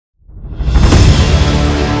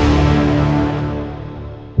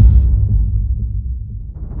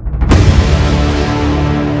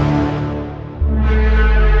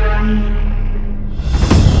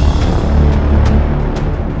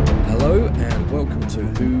to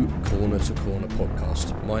Who Corner to Corner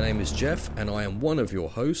podcast. My name is Jeff and I am one of your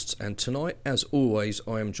hosts, and tonight, as always,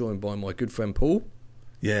 I am joined by my good friend Paul.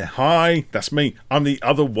 Yeah, hi, that's me. I'm the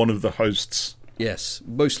other one of the hosts. Yes,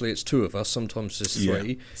 mostly it's two of us, sometimes there's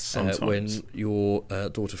three, when your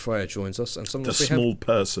daughter Freya joins us, and sometimes the small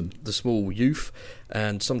person. The small youth,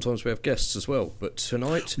 and sometimes we have guests as well. But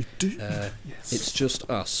tonight, yes. It's just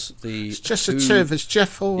us. It's just the two of us,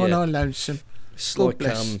 Jeff, all on our lonesome. It's like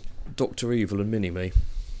Dr. Evil and Mini-Me.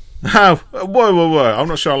 Oh, whoa. I'm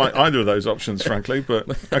not sure I like either of those options, frankly, but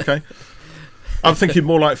okay. I'm thinking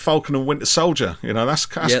more like Falcon and Winter Soldier. You know, that's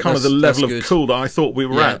kind of the level of cool that I thought we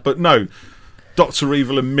were at. But no, Dr.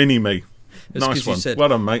 Evil and Mini-Me. Nice one. Well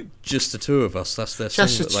done, mate. Just the two of us. That's their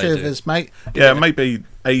just the two of us, mate. Yeah, maybe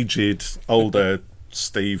aged, older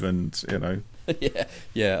Steve and, old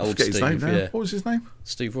Steve. His name now. Yeah. What was his name?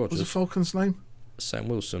 Steve Rogers. What was the Falcon's name? Sam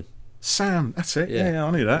Wilson. Sam, that's it. Yeah, I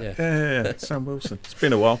knew that. Yeah. Sam Wilson. It's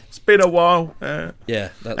been a while. Anyway,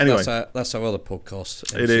 that's our other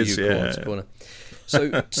podcast. It is, yeah. Corner.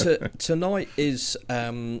 So tonight is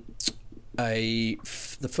the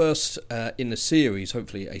first in a series,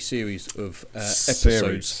 hopefully a series of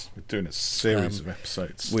episodes. We're doing a series of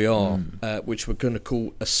episodes. We are, which we're going to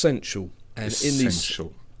call Essential. And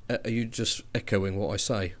Essential. Are you just echoing what I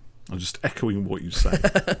say? I'm just echoing what you say.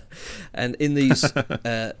 And in these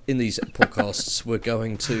podcasts, we're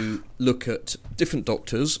going to look at different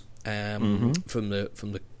Doctors from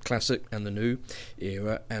the classic and the new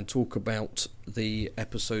era, and talk about the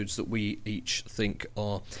episodes that we each think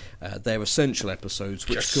are their essential episodes,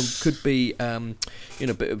 which could be a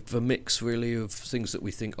bit of a mix really of things that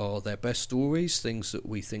we think are their best stories, things that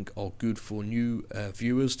we think are good for new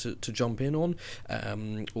viewers to jump in on,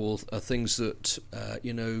 or things that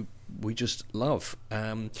we just love.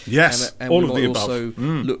 Yes, and all we of might the also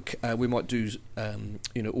above. look. We might do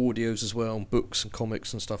audios as well, and books and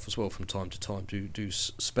comics and stuff as well from time to time. Do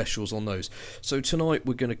specials on those. So tonight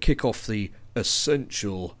we're going to kick off the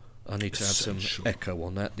Essential. I need to add some echo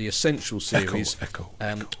on that. The Essential series, echo.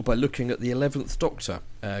 By looking at the 11th Doctor,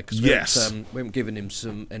 because we haven't given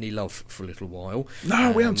him any love for a little while.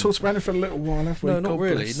 No, we haven't talked about him for a little while, have we? No, not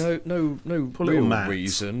really. No real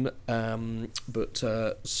reason.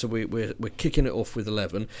 So we're kicking it off with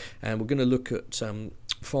 11, and we're going to look at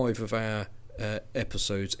 5 of our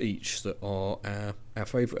episodes each that are our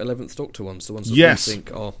favourite 11th Doctor ones, the ones that we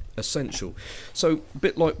think are essential. So a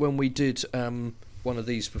bit like when we did one of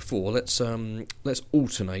these before, let's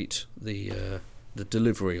alternate the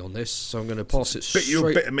delivery on this. So I'm going to pass it straight. Bit you,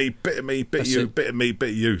 bit of me, bit of me, bit you, bit of me, bit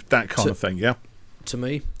of you. That kind of thing, yeah? To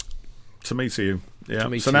me? To me, to you. Yeah.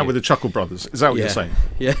 Me, so to now you. with the Chuckle Brothers. Is that what you're saying?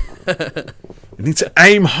 Yeah. You need to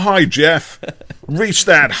aim high, Jeff. Reach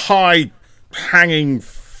that high hanging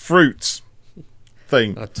fruit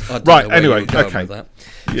thing. Anyway, okay. That.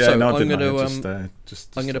 Yeah, so no, I I'm didn't.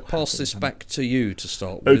 I'm going to pass this back to you to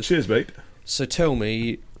start with. Oh, cheers, mate. So tell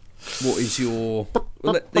me, what is your...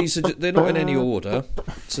 they're not in any order,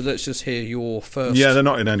 so let's just hear your first... Yeah, they're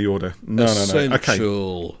not in any order. No.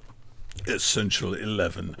 Okay. Essential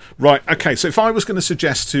 11. Right, okay, so if I was going to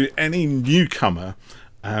suggest to any newcomer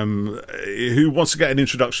who wants to get an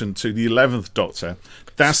introduction to the 11th Doctor,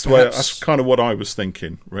 that's kind of what I was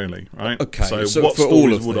thinking, really, right? Okay, so what for stories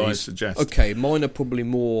all of would these, I suggest? Okay, mine are probably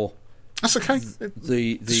more... That's okay.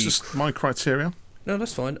 It's just my criteria. No,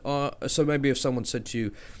 that's fine. So maybe if someone said to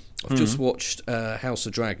you, I've just watched House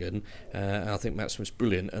of Dragon, and I think Matt Smith's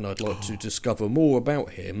brilliant, and I'd like to discover more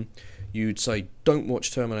about him, you'd say, don't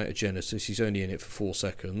watch Terminator Genesis, he's only in it for 4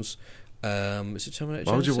 seconds. Is it Terminator Genesis?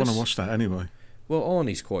 Why would you want to watch that anyway? Well,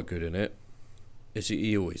 Arnie's quite good in it, as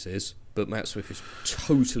he always is, but Matt Smith is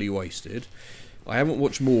totally wasted. I haven't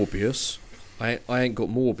watched Morbius. I ain't got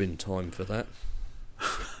Morbin time for that.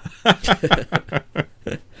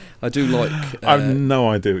 I do like. I have no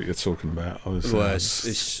idea what you're talking about.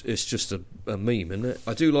 It's just a meme, isn't it?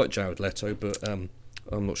 I do like Jared Leto, but I'm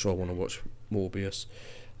not sure I want to watch Morbius.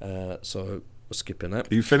 So we're skipping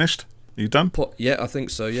that. Are you finished? Are you done? Yeah, I think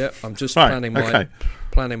so. Yeah, I'm just planning my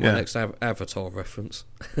next Avatar reference.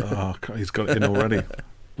 Oh, God, he's got it in already.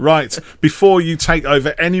 Right, before you take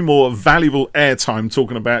over any more valuable airtime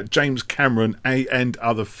talking about James Cameron and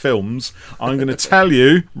other films, I'm going to tell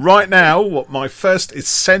you right now what my first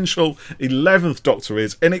essential 11th Doctor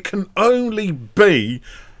is, and it can only be,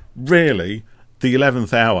 really, the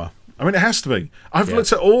 11th hour. I mean, it has to be. I've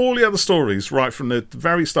looked at all the other stories right from the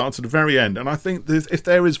very start to the very end, and I think that if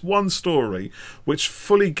there is one story which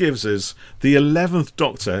fully gives us the 11th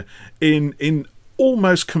Doctor in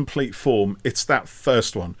almost complete form, it's that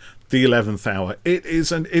first one. The 11th Hour. It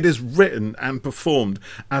is written and performed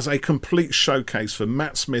as a complete showcase for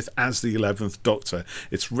Matt Smith as the 11th Doctor.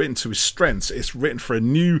 It's written to his strengths. It's written for a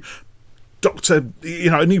new Doctor,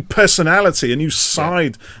 a new personality, a new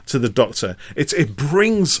side to the Doctor. It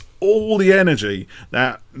brings all the energy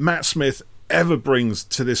that Matt Smith ever brings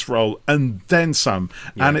to this role, and then some.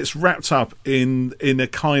 And it's wrapped up in a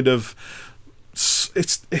kind of,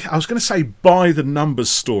 I was going to say by the numbers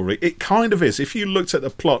story. It kind of is. If you looked at the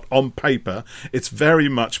plot on paper, it's very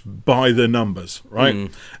much by the numbers, right?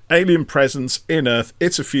 Alien presence in Earth,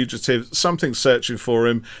 it's a fugitive, something's searching for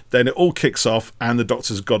him, then it all kicks off and the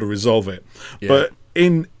Doctor's got to resolve it. But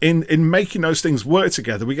in making those things work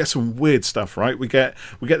together, we get some weird stuff, right? We get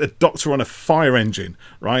the Doctor on a fire engine,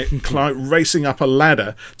 right? Racing up a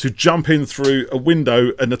ladder to jump in through a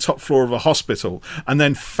window in the top floor of a hospital, and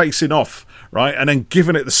then facing off, right? And then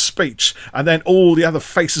giving it the speech, and then all the other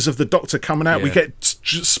faces of the Doctor coming out. We get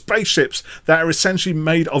spaceships that are essentially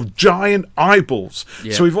made of giant eyeballs.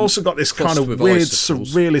 So we've also got this kind of weird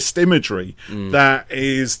surrealist imagery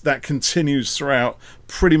that continues throughout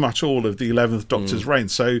pretty much all of the 11th Doctor's reign.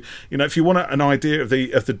 So, if you want an idea of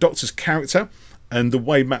the Doctor's character and the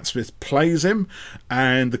way Matt Smith plays him,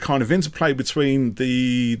 and the kind of interplay between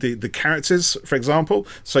the characters, for example,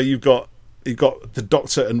 so you've got the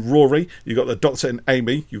Doctor and Rory, you've got the Doctor and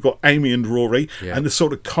Amy, you've got Amy and Rory, and the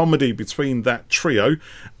sort of comedy between that trio,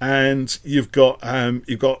 and you've got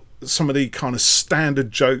some of the kind of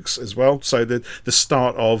standard jokes as well. So the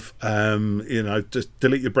start of just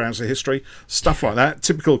delete your browser history, stuff like that,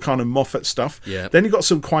 typical kind of Moffat stuff. Then you've got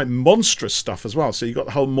some quite monstrous stuff as well. So you've got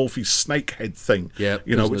the whole Morphe's snake head thing,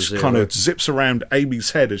 which kind of zips around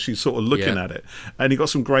Amy's head as she's sort of looking at it. And you've got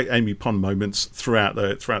some great Amy Pond moments throughout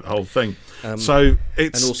the whole thing. So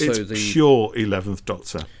it's pure 11th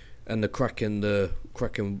Doctor. And the cracking the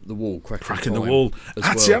wall. Cracking the wall.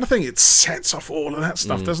 That's the other thing. It sets off all of that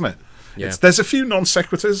stuff, doesn't it? There's a few non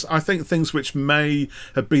sequiturs. I think things which may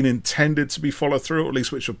have been intended to be followed through, or at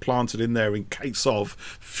least which were planted in there in case of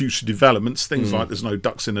future developments. Things like there's no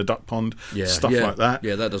ducks in a duck pond, stuff like that.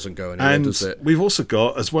 Yeah, that doesn't go anywhere, does it? We've also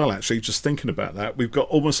got, as well, actually, just thinking about that, we've got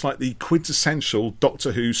almost like the quintessential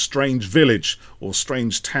Doctor Who strange village or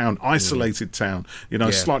strange town, isolated town,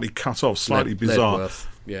 slightly cut off, slightly bizarre.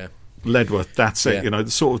 Ledworth. Ledworth, that's it. The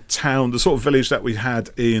sort of town, the sort of village that we had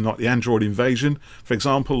in like the Android Invasion, for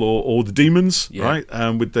example, or the Demons, right?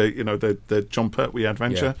 With the John Pertwee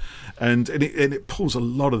adventure, and it pulls a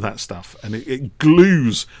lot of that stuff, and it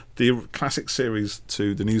glues the classic series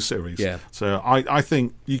to the new series. So I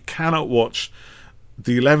think you cannot watch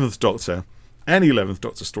the 11th Doctor, any 11th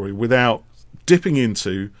Doctor story, without dipping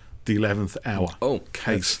into the 11th Hour.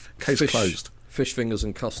 Case closed. Fish fingers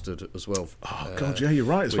and custard as well. Oh God, you're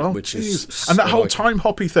right as well. Which is and that whole time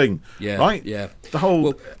hoppy thing, right? Yeah. The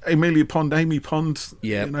whole Amelia Pond, Amy Pond.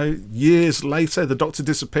 Years later, the Doctor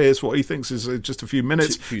disappears. What he thinks is just a few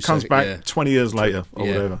minutes, comes back 20 years later or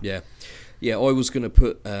whatever. Yeah. I was going to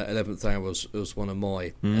put 11th Hour as one of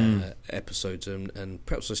my episodes, and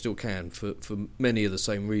perhaps I still can for many of the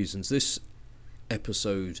same reasons. This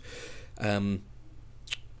episode.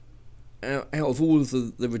 Out of all of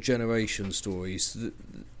the regeneration stories,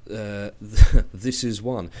 this is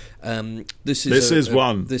one. This is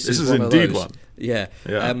one. This is indeed one. Yeah.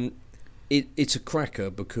 It's a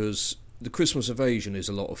cracker because the Christmas Evasion is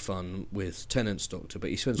a lot of fun with Tennant's Doctor,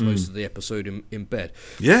 but he spends most of the episode in bed.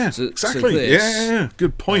 Yeah, exactly. So this,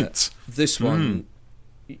 good point. This one,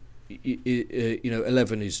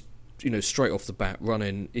 11 is straight off the bat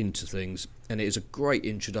running into things, and it is a great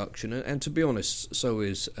introduction, and to be honest, so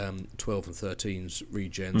is 12 and 13's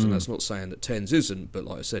regens, and that's not saying that 10's isn't, but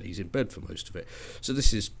like I said, he's in bed for most of it. So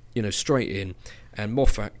this is straight in, and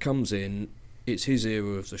Moffat comes in. It's his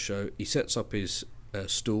era of the show. He sets up his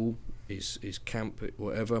stool, his camp,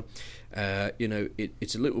 whatever.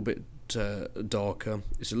 It's a little bit darker.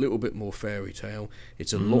 It's a little bit more fairy tale.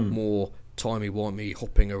 It's a lot more timey-wimey,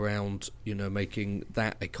 hopping around, making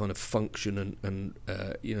that a kind of function and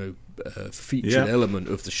featured element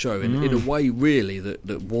of the show in a way really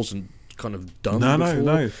that wasn't kind of done before.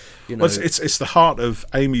 No. Well, it's the heart of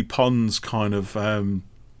Amy Pond's kind of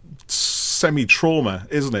semi-trauma,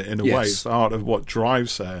 isn't it, in a way? It's the heart of what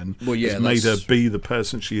drives her and has made her be the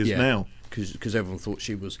person she is now. Because everyone thought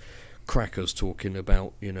she was crackers talking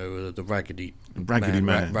about the raggedy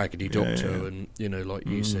man, raggedy Doctor, and like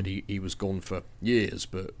you said, he was gone for years,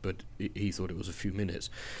 but he thought it was a few minutes.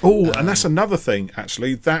 And that's another thing,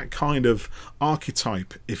 actually, that kind of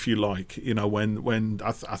archetype, if you like, when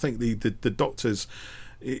I think the Doctor's,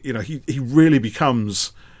 he really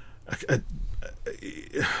becomes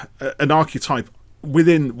an archetype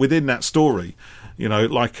within that story. You know,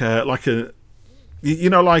 like the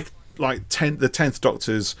 10th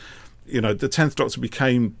Doctor's. You know, the 10th Doctor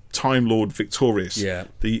became Time Lord Victorious. Yeah.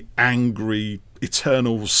 The angry,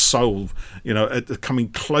 eternal soul, you know, coming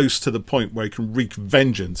close to the point where he can wreak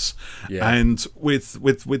vengeance. Yeah. And with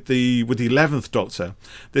the 11th Doctor,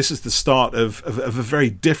 this is the start of a very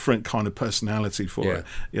different kind of personality for it.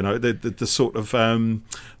 You know, the sort of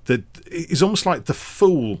he's almost like the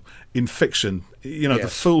fool in fiction. You know, the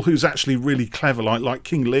fool who's actually really clever, like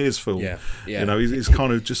King Lear's fool. Yeah. You know, he's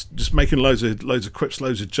kind of just making loads of quips,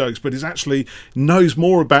 loads of jokes, but he's actually knows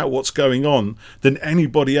more about what's going on than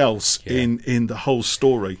anybody else in the whole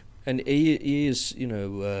story. And he is, you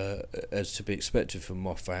know, as to be expected from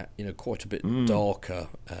Moffat, you know, quite a bit darker,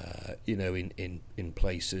 you know, in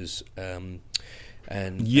places,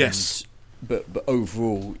 but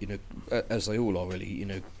overall, you know, as they all are really, you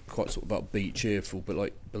know, quite sort of upbeat, cheerful, but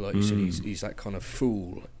like you said, he's that kind of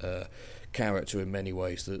fool character in many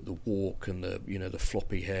ways. The walk and the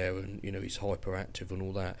floppy hair, and you know, he's hyperactive and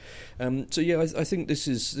all that. So yeah, I think this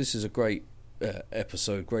is a great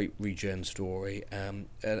episode, great regen story, and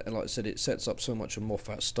like I said, it sets up so much of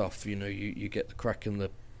Moffat stuff. You know, you get the crack in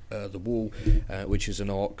the wall, which is an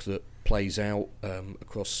arc that plays out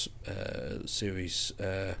across series.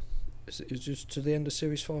 It was just to the end of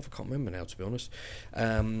series 5. I can't remember now, to be honest.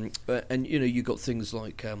 But you know, you got things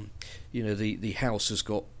like you know, the house has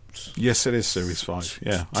got. Yes, it is series 5.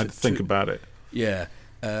 Yeah, I had to think about it. Yeah.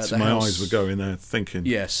 So my eyes were going there, thinking.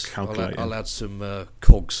 Yes, calculating. I'll add some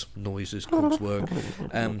cogs noises. Cogs work.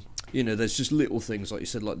 You know, there's just little things like you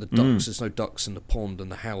said, like the ducks. There's no ducks in the pond, and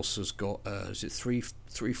the house has got is it three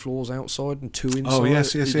floors outside and 2 inside? Oh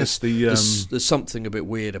yes. There's something a bit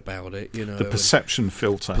weird about it. You know, the perception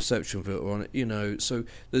filter on it. You know, so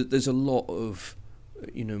there's a lot of,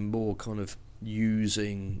 you know, more kind of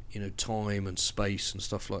using, you know, time and space and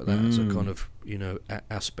stuff like that as a kind of, you know,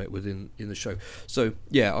 aspect in the show. So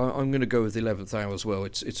yeah, I'm going to go with the 11th Hour as well.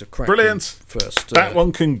 It's a cracking brilliant first. That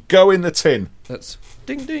one can go in the tin. That's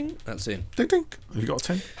ding ding. That's in. Ding ding. Have you got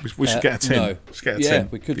a tin? We should get a tin. No. We should get a tin.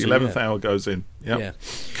 We could. The 11th Hour goes in. Yep. Yeah.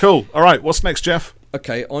 Cool. All right. What's next, Jeff?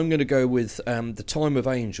 Okay, I'm going to go with The Time of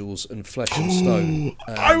Angels and Flesh and Stone.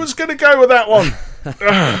 I was going to go with that one.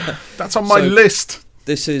 That's on my list.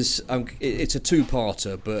 This is it's a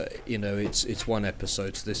 2-parter, but you know, it's one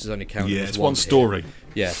episode, so this is only counted as it's one story.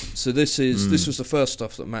 Yeah, so this was the first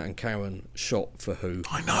stuff that Matt and Karen shot for Who.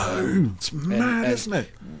 I know, it's mad, isn't it?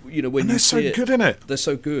 You know, when they're so good in it. They're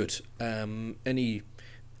so good. Any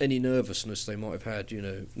nervousness they might have had, you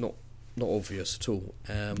know, not obvious at all.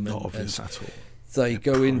 Not obvious at all. They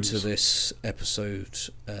go into this episode,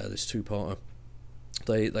 this 2-parter.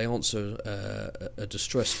 They answer a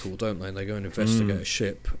distress call, don't they? And they go and investigate a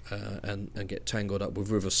ship and get tangled up with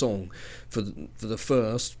River Song for the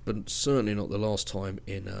first, but certainly not the last time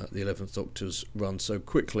in the 11th Doctor's run. So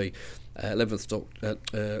quickly, 11th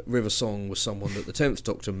Doctor River Song was someone that the 10th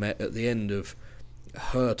Doctor met at the end of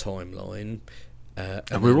her timeline.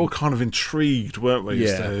 And we were all kind of intrigued, weren't we,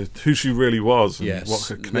 as to who she really was and what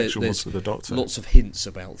her connection was to the Doctor. Lots of hints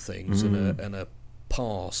about things and a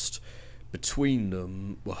past between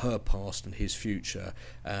them, well, her past and his future,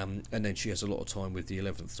 and then she has a lot of time with the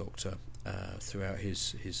 11th Doctor throughout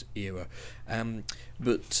his era.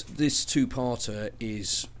 But this 2-parter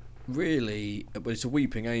is really, it's a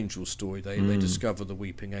Weeping Angel story. They discover the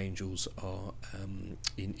Weeping Angels are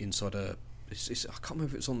inside a. I can't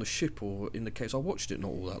remember if it's on the ship or in the case. I watched it not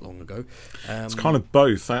all that long ago. It's kind of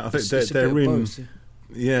both. I think they're in. Both.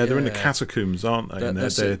 Yeah, they're in the catacombs, aren't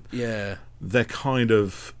they? They're kind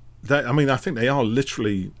of. I mean, I think they are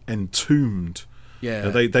literally entombed. Yeah,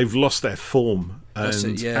 they've lost their form, and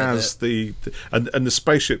the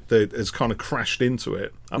spaceship that has kind of crashed into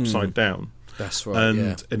it upside down. That's right.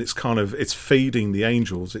 And it's kind of feeding the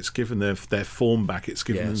angels. It's given their form back. It's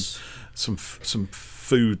given them some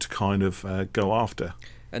food to kind of go after.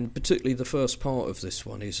 And particularly the first part of this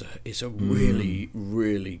one is a really,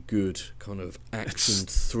 really good kind of action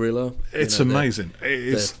thriller. It's amazing. It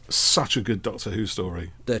is such a good Doctor Who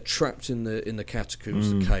story. They're trapped in the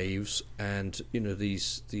catacombs, the caves, and you know,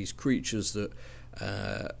 these creatures that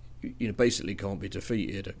you know, basically can't be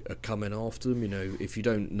defeated are coming after them. You know, if you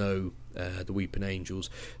don't know the Weeping Angels,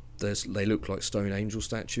 they look like stone angel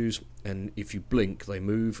statues, and if you blink they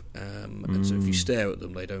move, and so if you stare at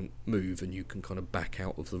them they don't move, and you can kind of back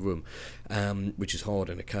out of the room, which is hard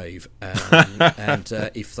in a cave, and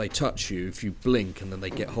if they touch you, if you blink and then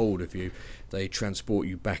they get hold of you, they transport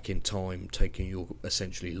you back in time, taking your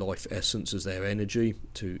essentially life essence as their energy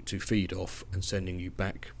to feed off and sending you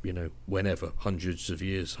back, whenever, hundreds of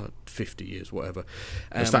years, 50 years, whatever.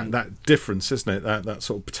 It's that difference, isn't it? That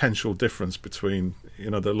sort of potential difference between,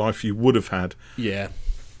 the life you would have had. Yeah.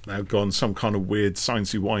 Now gone some kind of weird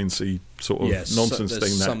sciencey wincy sort of nonsense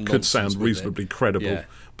thing that could sound reasonably credible,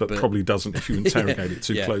 but probably doesn't if you interrogate it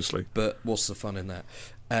too closely. But what's the fun in that?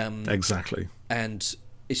 Exactly. And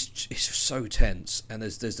it's so tense. And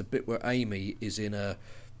there's a bit where Amy is in a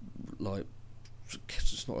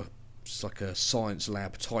it's like a science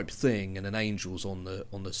lab type thing, and an angel's on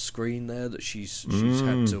the screen there that she's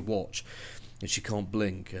had to watch. And she can't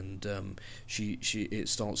blink, and it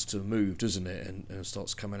starts to move, doesn't it? And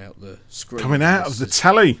starts coming out the screen. Coming out of the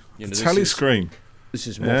telly, telly screen. This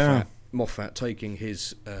is Moffat taking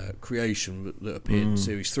his creation that appeared in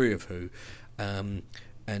series 3 of Who, and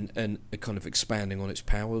kind of expanding on its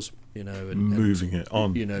powers, and moving it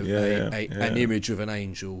on. An image of an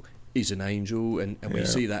angel is an angel, and we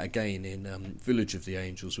see that again in Village of the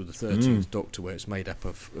Angels with the 13th Doctor, where it's made up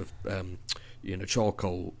of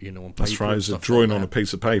charcoal, on paper. That's right, it's a drawing like on a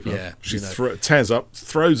piece of paper. Yeah, she tears up,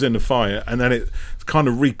 throws in the fire, and then it kind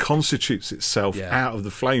of reconstitutes itself out of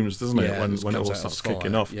the flames, doesn't it? When it all starts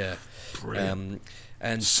kicking off. Yeah, brilliant.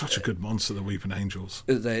 And such a good monster, the Weeping Angels.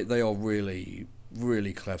 They are really,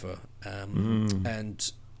 really clever. And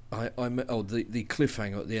the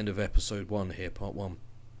cliffhanger at the end of episode 1 here, part 1.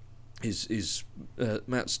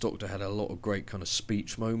 Matt's Doctor had a lot of great kind of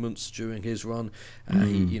speech moments during his run.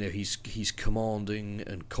 He's commanding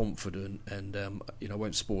and confident, and I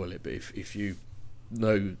won't spoil it, but if you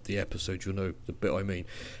know the episode, you'll know the bit I mean.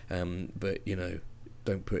 But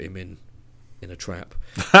don't put him in a trap.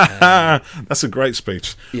 That's a great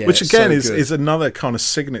speech, which again is another kind of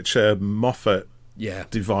signature Moffat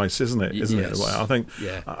device, isn't it? Isn't it? I think,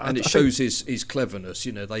 and it shows his cleverness.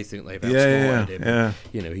 They think they've outsmarted him.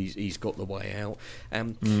 Yeah. He's got the way out.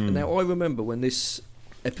 And now I remember when this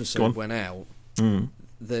episode went out.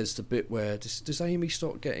 There's the bit where does Amy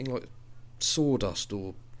start getting like sawdust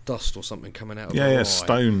or dust or something coming out of her eye?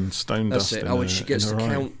 Stone That's dust. And she gets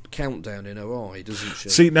the countdown in her eye, doesn't she?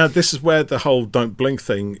 See, now this is where the whole don't blink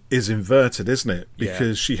thing is inverted, isn't it?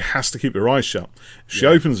 Because she has to keep her eyes shut. If she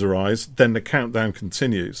opens her eyes, then the countdown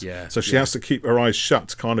continues. So she has to keep her eyes shut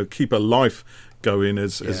to kind of keep her life going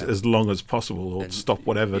as long as possible, or stop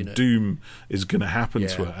whatever doom is going to happen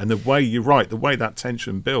to her. And the way that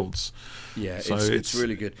tension builds. It's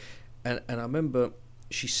really good. And I remember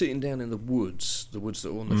she's sitting down in the woods that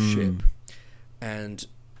are on the ship, and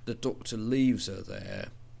the Doctor leaves her there,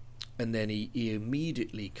 and then he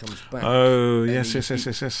immediately comes back. Oh, yes. He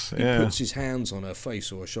puts his hands on her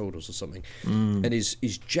face or her shoulders or something, and his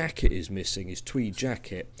jacket is missing, his tweed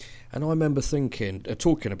jacket. And I remember thinking,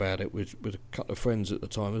 talking about it with a couple of friends at the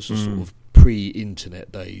time. This was sort of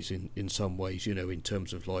pre-internet days in some ways, in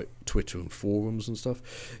terms of like Twitter and forums and stuff,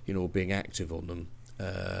 being active on them.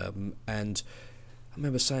 And I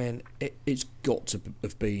remember saying it's got to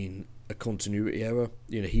have been a continuity error.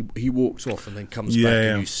 He walks off and then comes back,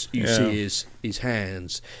 and you see his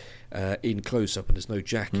hands in close up, and there's no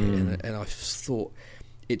jacket. And I thought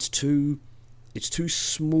it's too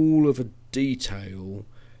small of a detail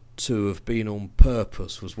to have been on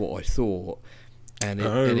purpose, was what I thought. And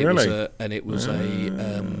it was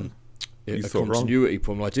a continuity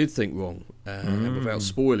problem. I did think wrong, and without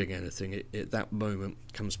spoiling anything, it that moment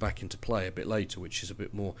comes back into play a bit later, which is a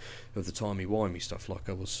bit more of the timey-wimey stuff, like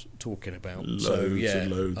I was talking about. Loads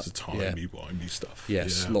of timey-wimey stuff.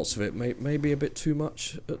 Yes, lots of it. Maybe a bit too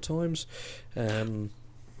much at times.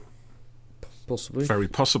 Possibly. Very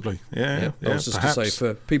possibly, yeah. I was just perhaps. to say,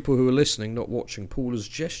 for people who are listening, not watching, Paul has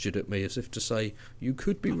gestured at me as if to say, you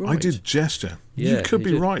could be right. I did gesture. You could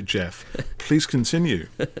be right, Jeff. Please continue.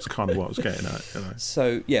 That's kind of what I was getting at.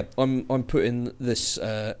 So, I'm putting this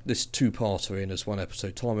two-parter in as one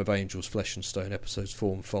episode, Time of Angels, Flesh and Stone, episodes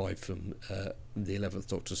 4 and 5 from the 11th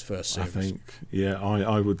Doctor's first series. I think,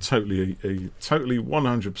 I would totally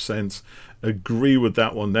 100% agree with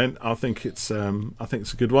that one. Then I think it's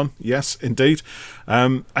a good one. Yes, indeed.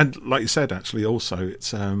 And like you said, actually, also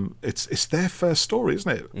it's their first story,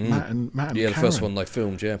 isn't it? Matt and the Karen. first one they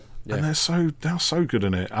filmed. Yeah. And they're so good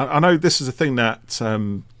in it. I know this is a thing that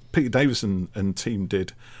Peter Davison and team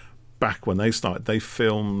did back when they started. They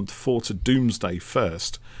filmed Fought to Doomsday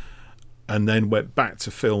first, and then went back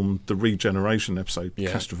to film the Regeneration episode,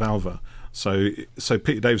 Castrovalva. So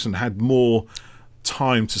Peter Davison had more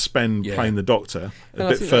time to spend playing the Doctor a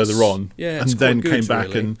bit further on, and then came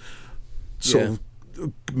back and sort of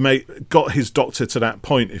got his Doctor to that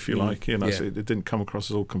point, if you like, Yeah. so it didn't come across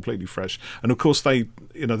as all completely fresh. And of course, they,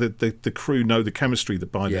 the crew know the chemistry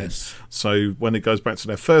that by then. Yes. So when it goes back to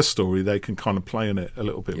their first story, they can kind of play on it a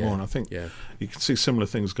little bit Yeah. more. And I think Yeah. you can see similar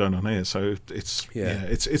things going on here. So it's Yeah.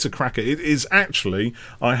 it's a cracker. It is actually,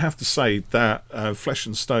 I have to say that Flesh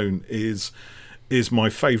and Stone is my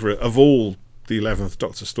favourite of all the 11th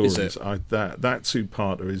Doctor stories. Is it? That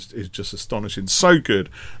two-parter is just astonishing. So good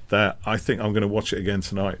that I think I'm going to watch it again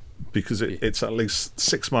tonight, because it's at least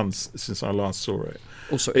 6 months since I last saw it.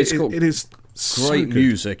 Also, it's got it is so great good.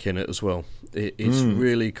 music in it as well. It's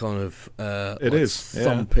really kind of It is, yeah.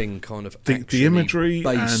 thumping kind of The imagery and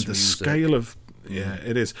bass the music. scale of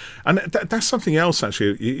it is. And that's something else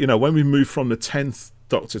actually. When we move from the 10th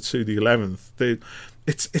Doctor to the 11th,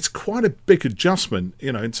 it's quite a big adjustment,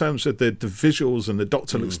 in terms of the visuals, and the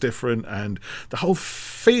Doctor looks different, and the whole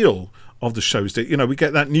feel of the shows. We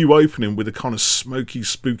get that new opening with a kind of smoky,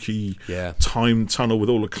 spooky time tunnel with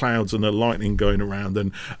all the clouds and the lightning going around,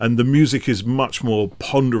 and the music is much more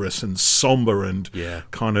ponderous and somber, and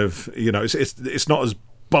kind of it's not as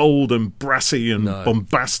bold and brassy and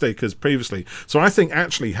bombastic as previously. So I think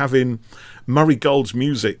actually having Murray Gold's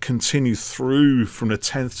music continue through from the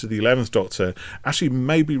 10th to the 11th Doctor actually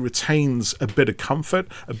maybe retains a bit of comfort,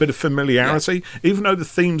 a bit of familiarity, even though the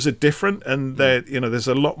themes are different, and there's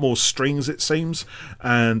a lot more strings, it seems,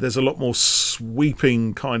 and there's a lot more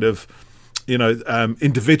sweeping kind of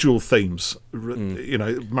individual themes.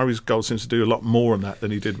 Murray Gold seems to do a lot more on that than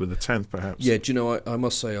he did with the 10th, perhaps. Yeah, do you know, I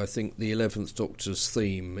must say, I think the 11th Doctor's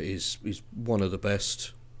theme is one of the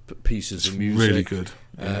best pieces of music. Really good.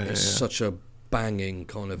 It's such a banging,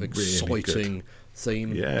 kind of exciting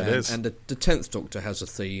theme. Yeah, it is. And the 10th Doctor has a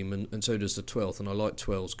theme, and so does the 12th, and I like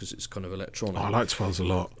 12's because it's kind of electronic. I like 12's a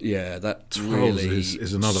lot. Yeah, that 12's really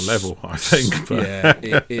is another level, I think. But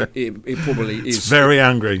yeah, it probably is. It's very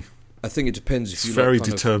angry. I think it depends if It's you very like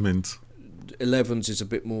kind determined. 11's is a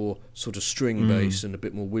bit more sort of string based and a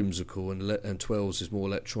bit more whimsical, and 12's is more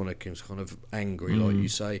electronic and it's kind of angry, like you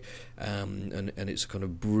say, and it's a kind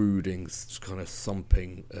of brooding, kind of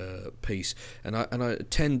thumping piece. And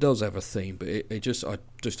 10 does have a theme, but I just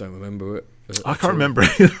don't remember it. I can't remember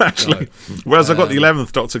it actually. No. Whereas I've got the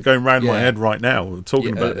 11th Doctor going round my head right now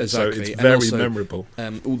talking about it, exactly. So it's very also, memorable.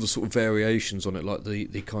 All the sort of variations on it, like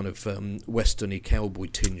the kind of westerny cowboy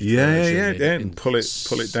tinge. And pull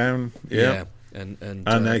it down. Yeah, and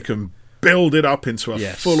they can build it up into a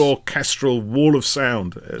full orchestral wall of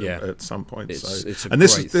sound at some point. It's and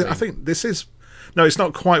this is, I think, this is. No, it's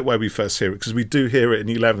not quite where we first hear it, because we do hear it in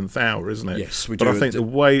the 11th hour, isn't it? Yes, we do. But I think the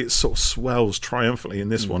way it sort of swells triumphantly in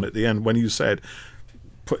this one at the end, when you said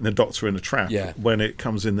putting the Doctor in a trap, when it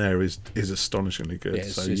comes in there is astonishingly good.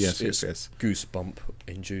 Yes, so yes. Goosebump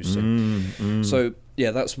inducing. So,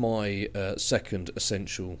 that's my second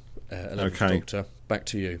essential 11th Doctor. Back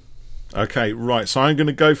to you. Okay, right. So I'm going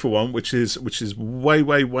to go for one which is way,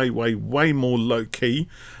 way, way, way, way more low key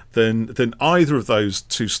than either of those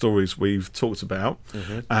two stories we've talked about,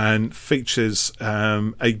 and features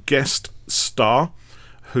a guest star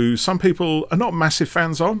who some people are not massive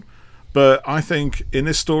fans on, but I think in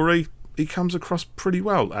this story he comes across pretty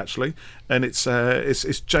well actually, and it's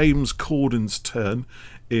James Corden's turn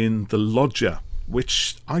in The Lodger,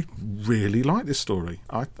 which I really like this story.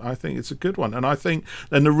 I think it's a good one, and I think,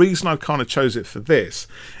 and the reason I kind of chose it for this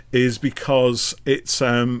is because it's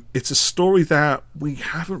a story that we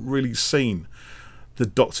haven't really seen the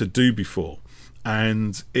Doctor do before,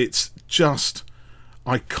 and it's just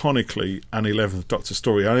iconically an 11th Doctor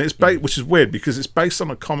story, and it's which is weird because it's based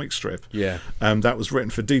on a comic strip that was written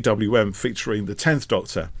for DWM featuring the 10th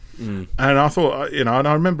Doctor, and I thought, and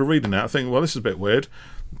I remember reading that, I think, well, this is a bit weird.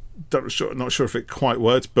 Not sure if it quite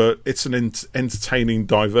worked, but it's an entertaining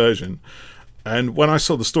diversion. And when I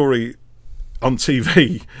saw the story on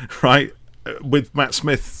TV, right, with Matt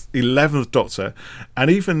Smith's 11th Doctor,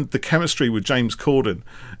 and even the chemistry with James Corden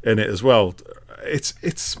in it as well, it's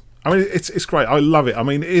great. I love it. I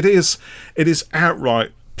mean, it is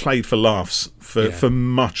outright played for laughs for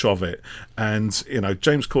much of it, and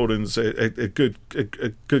James Corden's a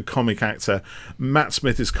good comic actor. Matt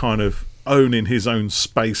Smith is kind of owning his own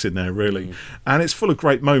space in there, really, and it's full of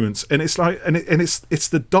great moments. And it's like, it's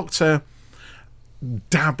the Doctor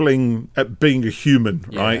dabbling at being a human,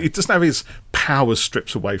 right? He doesn't have his powers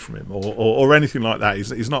stripped away from him or anything like that.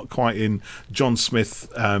 He's not quite in John Smith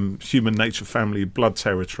Human Nature Family Blood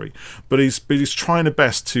territory, but he's trying the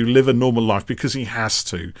best to live a normal life because he has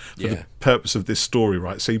to purpose of this story,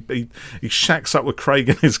 right? So he shacks up with Craig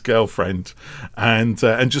and his girlfriend, and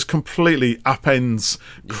just completely upends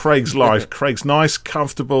Craig's life. Craig's nice,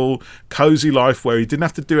 comfortable, cozy life where he didn't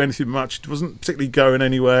have to do anything much. He wasn't particularly going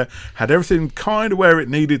anywhere. Had everything kind of where it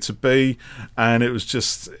needed to be, and it was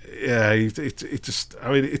just. Yeah, it just.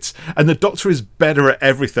 I mean, and the Doctor is better at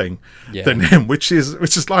everything than him, which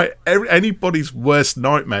is like anybody's worst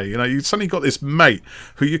nightmare. You know, you suddenly got this mate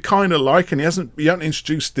who you kind of like, and you haven't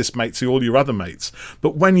introduced this mate to all your other mates.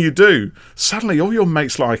 But when you do, suddenly all your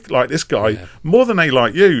mates like this guy more than they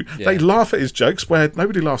like you. Yeah. They laugh at his jokes where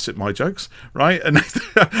nobody laughs at my jokes, right? And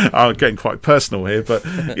I'm getting quite personal here, but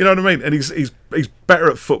you know what I mean. And he's better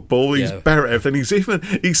at football. He's better at everything.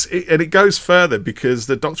 And it goes further because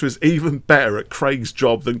the Doctor is even better at Craig's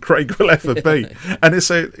job than Craig will ever be. And it's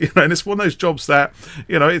and it's one of those jobs that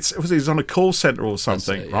he's on a call center or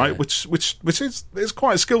something, right? Which is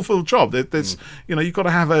quite a skillful job. There's you've got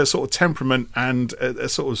to have a sort of temperament and a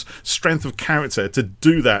sort of strength of character to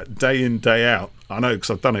do that day in, day out. I know because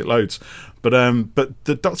I've done it loads. But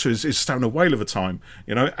the Doctor is just having a whale of a time,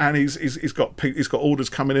 and he's got orders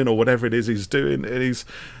coming in or whatever it is he's doing, and he's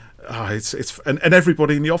and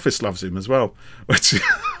everybody in the office loves him as well, which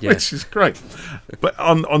is great. But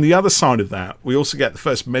on the other side of that, we also get the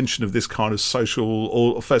first mention of this kind of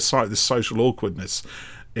first sight of this social awkwardness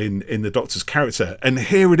in the Doctor's character, and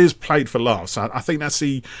here it is played for laughs. I think that's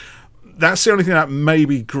the only thing that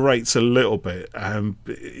maybe grates a little bit.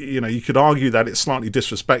 You could argue that it's slightly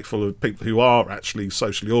disrespectful of people who are actually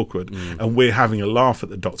socially awkward, and we're having a laugh at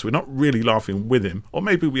the Doctor. We're not really laughing with him, or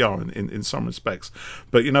maybe we are in some respects.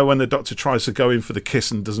 But when the Doctor tries to go in for the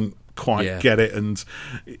kiss and doesn't quite get it, and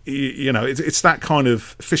it's that kind of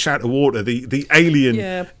fish out of water, the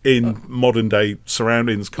alien in modern day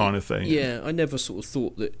surroundings kind of thing. Yeah, I never sort of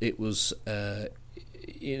thought that it was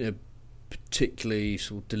particularly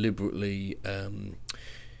sort of deliberately,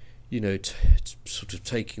 sort of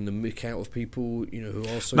taking the mick out of people, who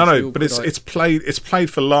are so. No, but it's played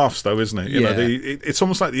for laughs, though, isn't it? It's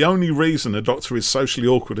almost like the only reason the Doctor is socially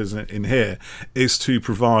awkward, isn't it, in here, is to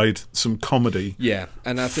provide some comedy. Yeah,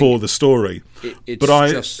 and I think for the story.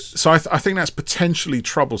 I think that's potentially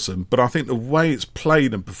troublesome. But I think the way it's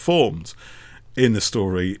played and performed in the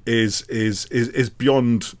story is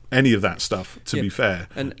beyond any of that stuff, to be fair.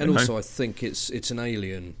 And also I think it's an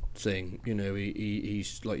alien thing.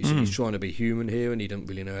 He's like you said, he's trying to be human here, and he doesn't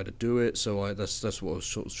really know how to do it. So that's what I was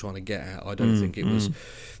sort of trying to get at. I don't think it was.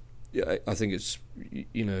 I think it's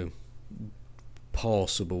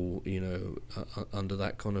passable. Under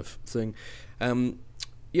that kind of thing.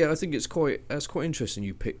 Yeah, I think it's quite interesting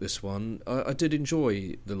you picked this one. I did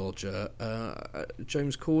enjoy The Lodger.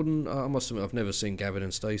 James Corden, I must admit, I've never seen Gavin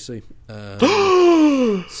and Stacey.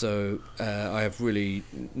 So I have really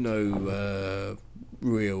no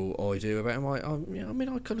real idea about him.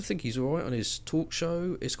 I kind of think he's all right on his talk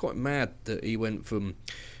show. It's quite mad that he went from,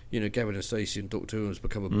 Gavin and Stacey and Doctor Who has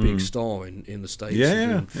become a big star in the States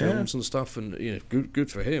and films and stuff, and good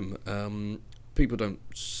for him. People don't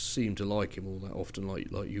seem to like him all that often, like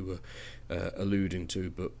you were alluding to,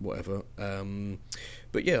 but whatever.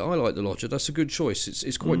 But yeah, I like The Lodger. That's a good choice.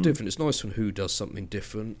 It's quite different. It's nice when Who does something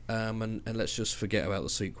different. And let's just forget about the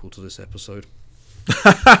sequel to this episode.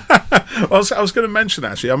 I was going to mention,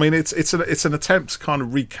 actually. I mean, it's an attempt to kind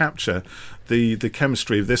of recapture the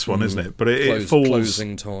chemistry of this one, isn't it? But it falls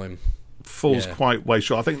closing time falls quite way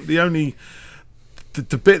short. I think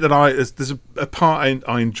the bit that there's a part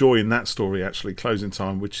I enjoy in that story, actually, Closing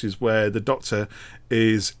Time, which is where the Doctor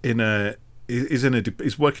is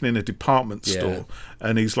he's working in a department store,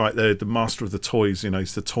 and he's like the master of the toys.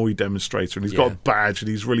 He's the toy demonstrator, and he's got a badge, and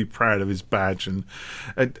he's really proud of his badge, and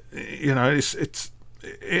it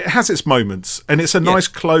has its moments, and it's a nice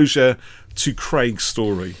closure to Craig's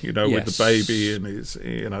story, with the baby and his,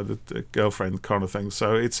 the girlfriend kind of thing.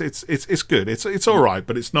 So it's good. It's all right,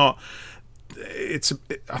 but it's not.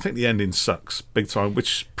 I think the ending sucks big time,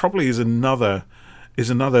 which probably is another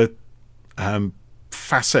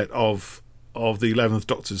facet of the 11th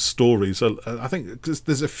Doctor's stories. I think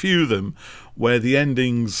there's a few of them where the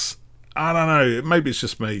endings, I don't know, maybe it's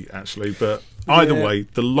just me actually, but either way,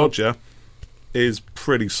 The Lodger is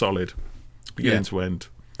pretty solid beginning to end.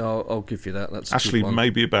 I'll give you that. That's actually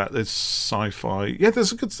maybe about this sci-fi. Yeah,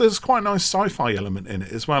 there's quite a nice sci-fi element in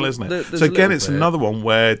it as well, isn't it? So again, it's another one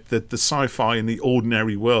where the sci-fi and the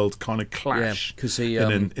ordinary world kind of clash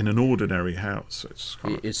in an ordinary house.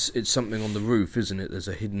 It's something on the roof, isn't it? There's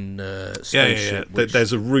a hidden spaceship.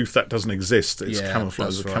 There's a roof that doesn't exist. It's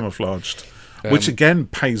camouflaged, which again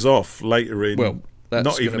pays off later in. Well,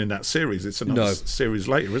 not even in that series. It's another series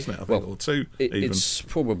later, isn't it? I think, or two. It's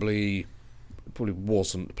probably probably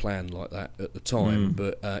wasn't planned like that at the time,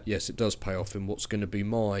 but yes, it does pay off in what's going to be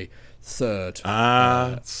my third.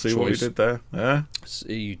 See choice. what we did there? Yeah. So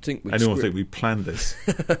you think Anyone think we planned this?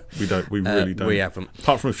 We don't. We really don't. We haven't.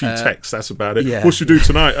 Apart from a few texts, that's about it. yeah. What should you do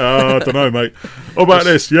tonight? I don't know, mate. What about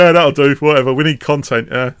this? Yeah, that'll do. Whatever. We need content.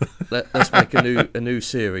 Yeah. Let's make a new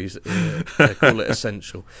series. Call it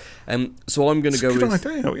Essential. So I'm going to go good with.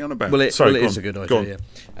 idea. What are you on about? Well, it Sorry, is a good idea.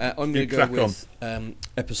 Yeah. I'm going to You go with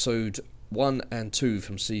episode 1 and 2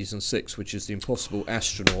 from season 6, which is The Impossible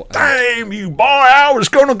Astronaut. Damn you, boy! I was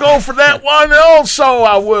going to go for that one also.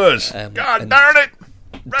 I was. God darn it!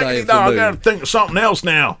 Day of the I Moon. got to think of something else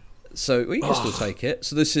now. So we can still take it.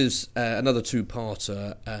 So this is another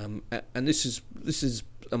two-parter, and this is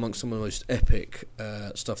amongst some of the most epic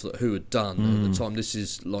stuff that Who had done at the time. This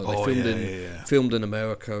is like they filmed in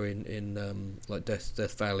America in like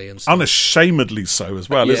Death Valley and stuff. Unashamedly so as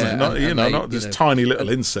well, isn't it? Not, and not this tiny little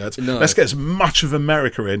insert. No. Let's get as much of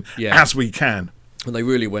America in as we can. And they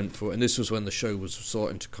really went for it. And this was when the show was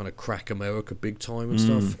starting to kind of crack America big time and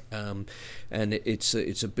stuff. And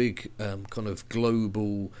it's a big kind of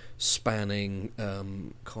global spanning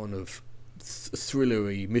kind of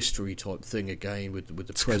thrillery mystery type thing again with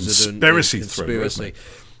the president. Conspiracy.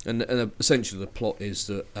 And essentially the plot is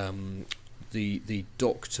that the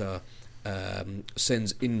Doctor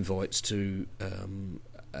sends invites to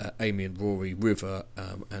Amy and Rory River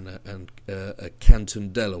and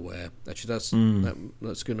Canton, Delaware. Actually, that's I'm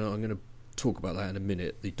gonna talk about that in a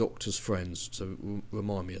minute. The Doctor's friends. So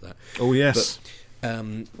remind me of that. Oh yes. But,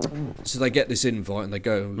 so they get this invite and they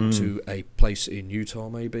go to a place in Utah,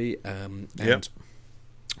 maybe, and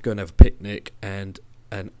go and have a picnic. And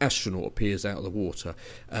an astronaut appears out of the water.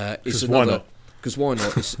 It's why not? Because why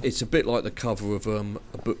not? It's a bit like the cover of a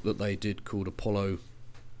book that they did called Apollo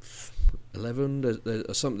 11.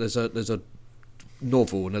 There's a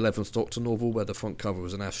novel, an 11th Doctor novel, where the front cover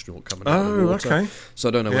was an astronaut coming out of the water. Okay. So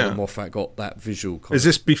I don't know whether Moffat got that visual. Is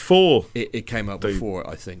this before? It came out before it,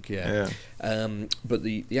 I think. Yeah. But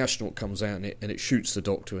the astronaut comes out and it shoots the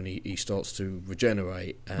Doctor, and he starts to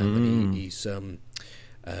regenerate, and he's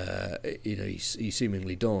he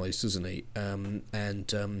seemingly dies, doesn't he? I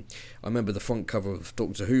remember the front cover of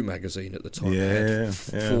Doctor Who magazine at the time. Had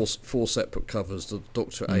four separate covers: the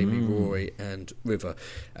Doctor, Amy, Rory, and River,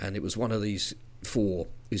 and it was one of these four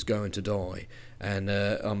is going to die. And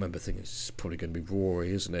I remember thinking, it's probably going to be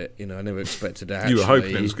Rory, isn't it? I never expected it. Actually, you were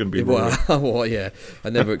hoping it was going to be Rory. Well, yeah, I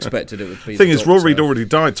never expected it would be. The thing is, Rory'd already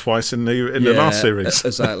died twice in the last series.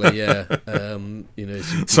 Exactly, yeah.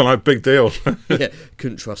 So like big deal. Yeah,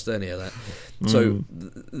 couldn't trust any of that. So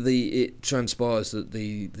it transpires that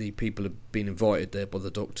the people have been invited there by the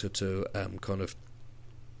Doctor to kind of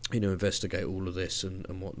investigate all of this and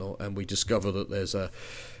whatnot, and we discover that there's a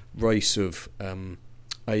race of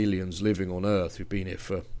aliens living on Earth who've been here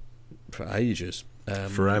for ages.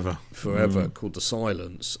 Forever, called the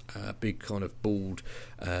Silence. Big kind of bald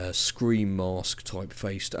scream mask type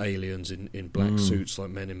faced aliens in black suits like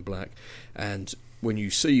Men in Black, and when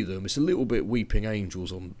you see them, it's a little bit Weeping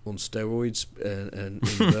Angels on steroids and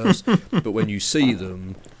inverse. But when you see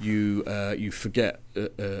them, you forget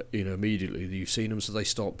immediately that you've seen them, so they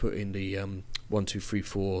start putting the 1, 2, 3,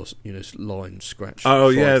 4 line scratch. Oh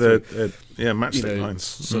yeah, matchstick lines.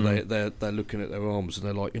 So they're looking at their arms and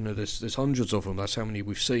they're like, there's hundreds of them. That's how many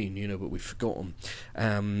we've seen, but we've forgotten.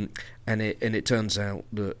 And it turns out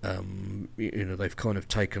that they've kind of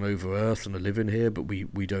taken over Earth and are living here, but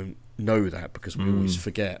we don't know that because we always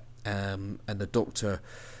forget. And the Doctor,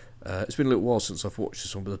 it's been a little while since I've watched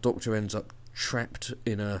this one, but the Doctor ends up trapped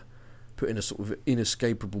put in a sort of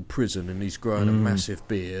inescapable prison, and he's growing a massive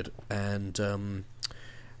beard, and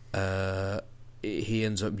he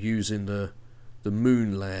ends up using the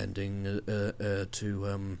moon landing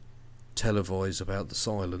to televise about the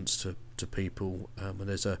Silence to people, and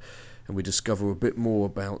we discover a bit more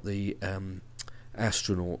about the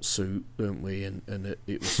astronaut suit, don't we? And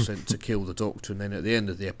it was sent to kill the Doctor, and then at the end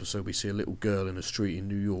of the episode we see a little girl in a street in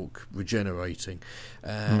New York regenerating,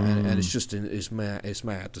 and it's just it's mad.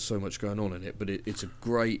 There's so much going on in it, but it's a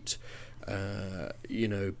great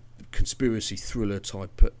conspiracy thriller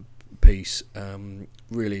type piece,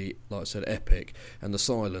 really, like I said, epic. And the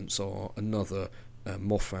Silence are another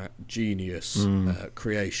Moffat genius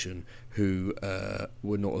creation who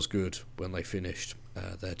were not as good when they finished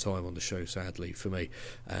their time on the show, sadly for me,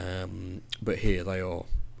 but here they are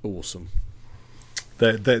awesome.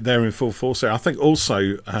 They're in full force there. I think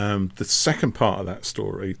also the second part of that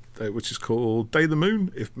story, which is called Day of the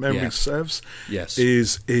Moon, if memory serves,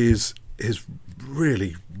 is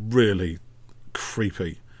really, really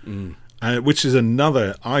creepy. which is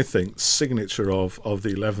another, I think, signature of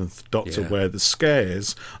the 11th Doctor, where the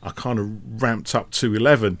scares are kind of ramped up to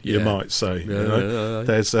 11, you might say.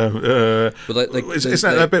 There's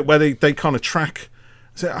isn't that bit where they kind of track?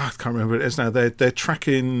 I can't remember what it is now. They're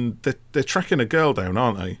tracking a girl down,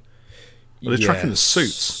 aren't they? Well, they're tracking the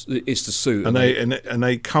suits. It's the suit, and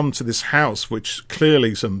they come to this house, which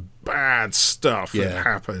clearly some bad stuff had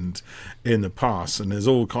happened in the past, and there's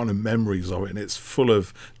all kind of memories of it, and it's full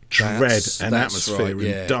of dread and atmosphere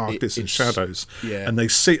and darkness and shadows. Yeah. And they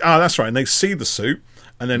see, that's right, and they see the suit,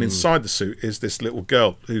 and then inside the suit is this little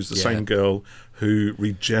girl who's the same girl who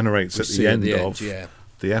regenerates at the end of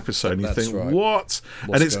the episode. And you think, what?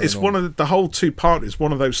 And it's one of the whole two-part is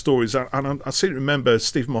one of those stories, and I seem to remember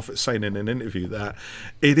Steve Moffat saying in an interview that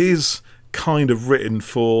it is kind of written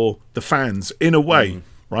for the fans in a way.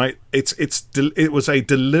 Right, it was a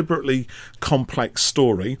deliberately complex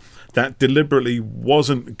story that deliberately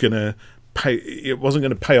wasn't going to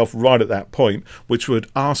pay off right at that point, which would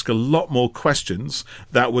ask a lot more questions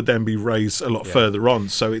that would then be raised a lot further on.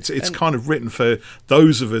 So it's kind of written for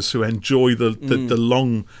those of us who enjoy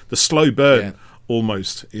the slow burn.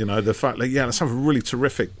 Almost, the fact that let's have a really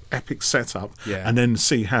terrific epic setup and then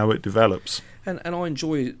see how it develops. And I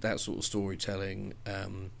enjoy that sort of storytelling.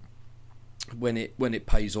 When it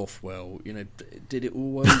pays off well, did it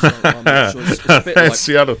always? I'm not sure. It's a bit that's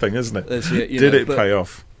the other thing, isn't it? Did it pay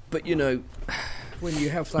off? But when you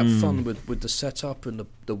have that fun with the setup and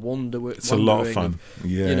the wonder, it's a lot of fun.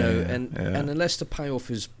 And unless the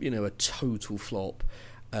payoff is a total flop,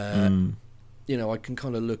 I can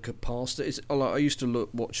kind of look past it. I used to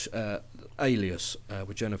watch Alias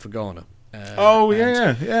with Jennifer Garner. I got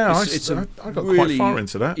quite far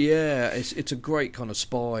into that. Yeah, it's a great kind of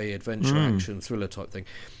spy adventure action thriller type thing,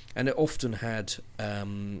 and it often had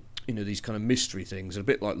these kind of mystery things, a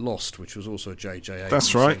bit like Lost, which was also a J.J. Abrams.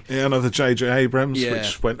 That's right. thing. Yeah, another J.J. Abrams,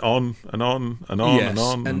 which went on and on and on and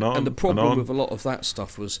on and on. And the problem with a lot of that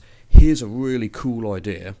stuff was, here's a really cool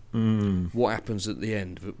idea. What happens at the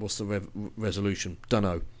end? What's the resolution?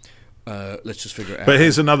 Dunno. Let's just figure it out. But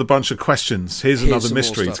here's another bunch of questions. Here's another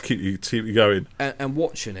mystery to keep you going. And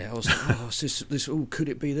watching it, I was like, is this? Oh, could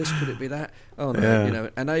it be this? Could it be that? Oh no,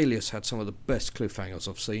 And Alias had some of the best cliffhangers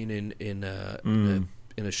I've seen in a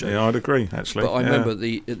show. Yeah, I'd agree. Actually, but I remember at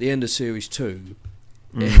the end of series 2,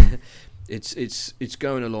 it's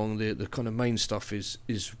going along. The kind of main stuff is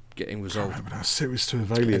getting resolved. I remember that series 2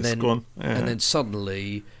 of Alias. Go on. Yeah. And then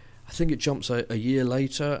suddenly, I think it jumps a year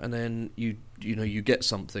later, and then you get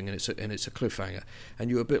something, and it's a cliffhanger,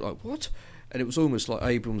 and you're a bit like, what? And it was almost like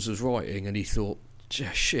Abrams was writing, and he thought,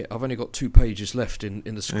 shit, I've only got 2 pages left in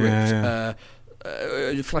the script.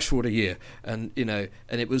 Flash forward a year, and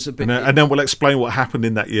it was a bit. And then we'll explain what happened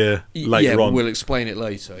in that year later on. We'll explain it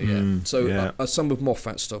later. Some of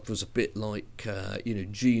Moffat's stuff was a bit like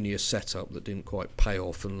genius setup that didn't quite pay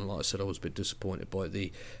off, and like I said, I was a bit disappointed by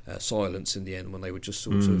the silence in the end when they were just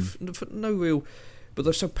sort of no real. But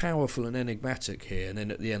they're so powerful and enigmatic here, and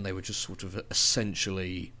then at the end they were just sort of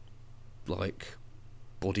essentially like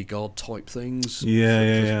bodyguard type things for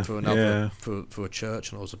a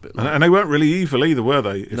church, and I was a bit like, and they weren't really evil either, were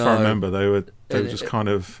they? If I remember, they were just kind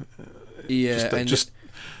of just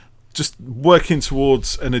working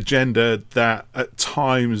towards an agenda that at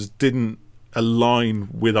times didn't align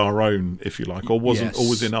with our own, if you like, or wasn't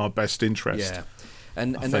always in our best interest.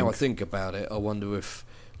 And now I think about it, I wonder if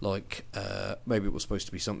maybe it was supposed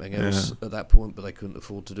to be something else at that point, but they couldn't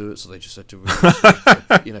afford to do it, so they just had to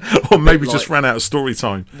or maybe just ran out of story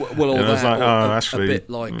time. A bit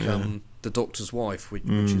like The Doctor's Wife, which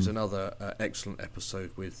is another excellent episode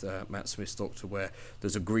with Matt Smith's Doctor, where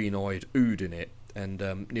there's a green-eyed Ood in it, and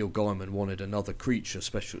Neil Gaiman wanted another creature,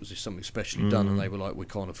 something specially done, and they were like, we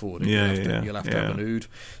can't afford it. You'll have to have an Ood,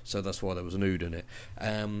 so that's why there was an Ood in it.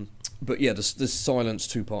 But yeah, this silence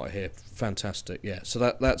 2-part here, fantastic. Yeah, so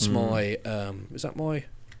that's my is that my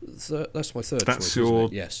that's my third that's choice, your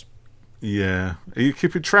isn't it? Yes. Yeah, are you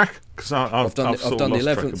keeping track? Because I've done the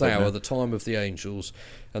 11th Hour, The Time of the Angels,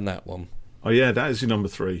 and that one. Oh yeah, that is your number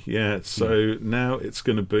 3. Yeah, so now it's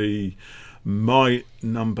going to be my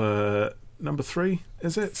number 3.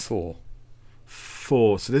 Is it 4?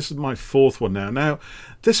 So this is my 4th one now. Now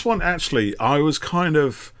this one actually, I was kind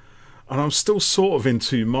of. And I'm still sort of in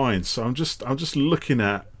 2 minds, so I'm just looking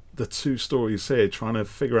at the 2 stories here, trying to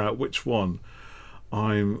figure out which one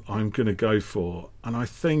I'm going to go for. And I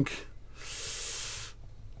think, it's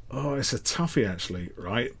a toughie actually,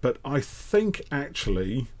 right? But I think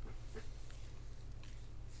actually,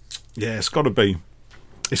 it's got to be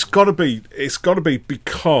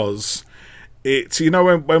because it's,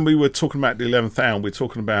 when we were talking about the 11th Hour, we're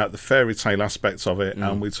talking about the fairy tale aspects of it,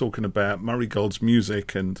 and we're talking about Murray Gold's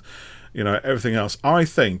music and everything else. I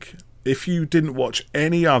think if you didn't watch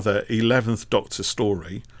any other 11th Doctor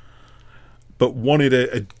story, but wanted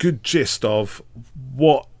a good gist of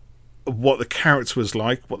what the character was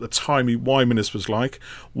like, what the timey-wiminess was like,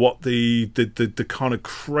 what the kind of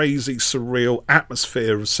crazy, surreal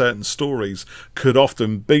atmosphere of certain stories could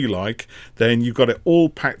often be like, then you've got it all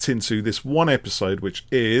packed into this one episode, which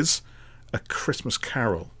is A Christmas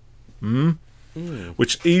Carol.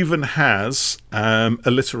 Which even has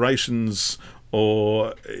alliterations,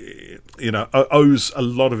 or owes a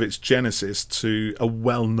lot of its genesis to a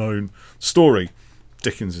well-known story,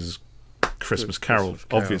 Dickens's Christmas Carol,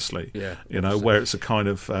 obviously. Where it's a kind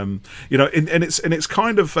of and it's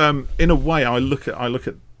kind of in a way I look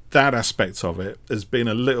at that aspect of it as being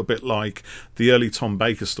a little bit like the early Tom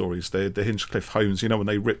Baker stories, the Hinchcliffe Holmes, when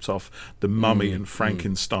they ripped off the Mummy and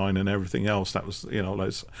Frankenstein and everything else. That was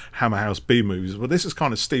those Hammer House B movies. Well, this is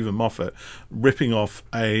kind of Stephen Moffat ripping off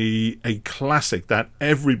a classic that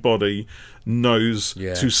everybody knows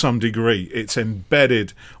to some degree. It's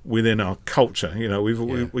embedded within our culture.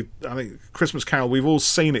 I think Christmas Carol, we've all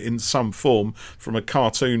seen it in some form from a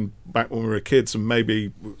cartoon back when we were kids, and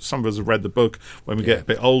maybe some of us have read the book when we get a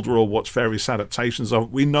bit older or watch various adaptations of it.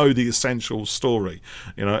 We know the essential story.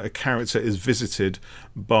 A character is visited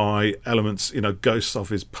by elements, ghosts of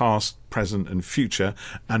his past, present and future,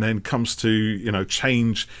 and then comes to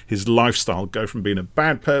change his lifestyle, go from being a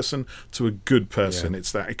bad person to a good person.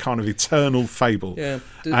 It's that kind of eternal fable,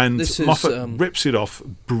 and Moffat rips it off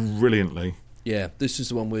brilliantly. This is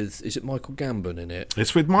the one with, is it Michael Gambon in it?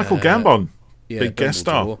 It's with Michael Gambon, big guest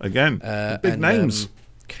star again, big names.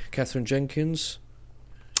 Catherine Jenkins,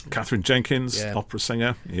 opera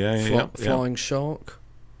singer, Flying Shark.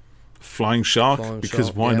 Flying Shark,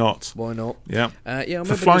 because why not? Why not? Yeah.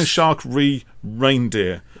 The Flying Shark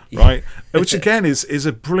reindeer, right? Which again is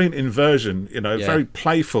a brilliant inversion. Very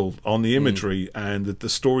playful on the imagery and the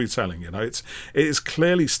storytelling. It is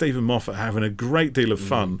clearly Stephen Moffat having a great deal of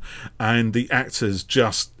fun, and the actors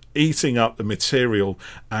just eating up the material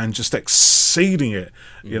and just exceeding it.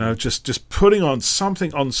 Just putting on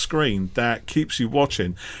something on screen that keeps you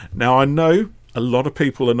watching. Now I know a lot of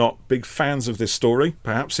people are not big fans of this story.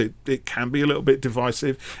 Perhaps it can be a little bit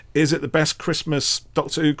divisive. Is it the best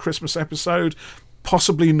Doctor Who Christmas episode?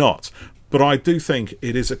 Possibly not. But I do think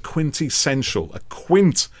it is a quintessential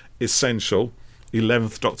 11th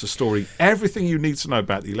Doctor story. Everything you need to know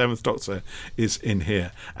about the 11th Doctor is in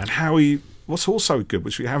here. And what's also good,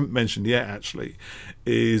 which we haven't mentioned yet actually,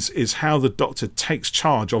 is how the Doctor takes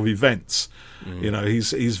charge of events.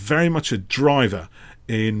 He's very much a driver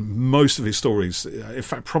in most of his stories. In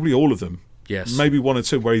fact, probably all of them. Yes. Maybe one or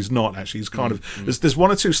two where he's not actually. He's kind of there's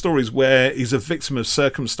one or two stories where he's a victim of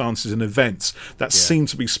circumstances and events that seem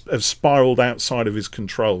to have spiraled outside of his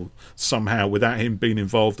control somehow without him being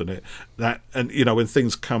involved in it. When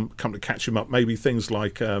things come to catch him up, maybe things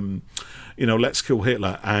like Let's Kill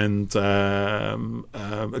Hitler and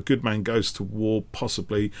A Good Man Goes to War,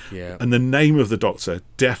 possibly. And the name of the Doctor,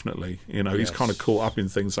 definitely. He's kind of caught up in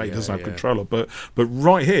things that he doesn't have control of. But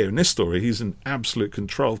right here in this story, he's in absolute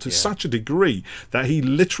control to such a degree that he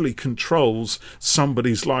literally controls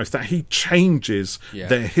somebody's life, that he changes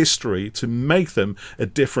their history to make them a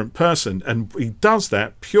different person. And he does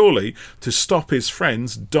that purely to stop his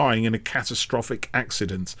friends dying in a catastrophic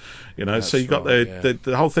accident. So you got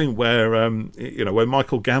the whole thing where where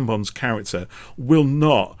Michael Gambon's character will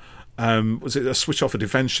not was it a switch off a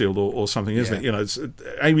defence shield or something, isn't it? It's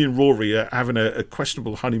Amy and Rory are having a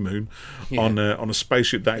questionable honeymoon on a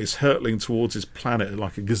spaceship that is hurtling towards his planet at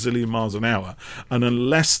like a gazillion miles an hour, and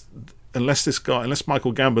unless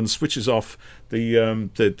Michael Gambon switches off the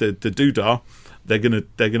doodah,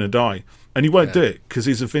 they're gonna die. And he won't do it because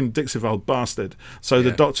he's a vindictive old bastard. So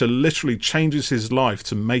the Doctor literally changes his life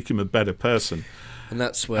to make him a better person. And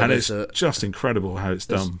that's where it's just incredible how it's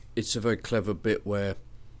done. It's a very clever bit where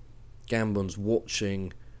Gambon's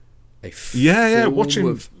watching a film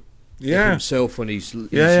of himself when he's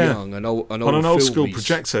young, an old on an old school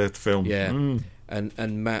projector film.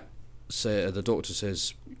 And Matt the Doctor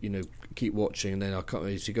says, keep watching, and then I can't.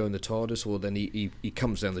 Is he go in the TARDIS, or then he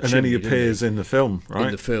comes down the chimney? And then he appears in the film, right?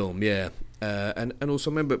 In the film, and also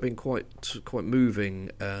I remember it being quite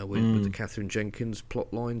moving with the Catherine Jenkins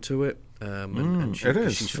plot line to it. And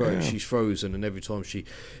she's frozen, and every time she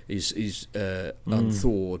is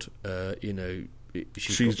unthawed,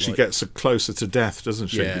 she gets closer to death, doesn't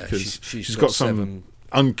she? Because she's got some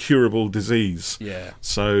uncurable disease. Yeah.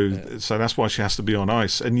 So that's why she has to be on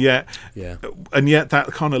ice. And yet that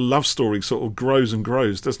kind of love story sort of grows and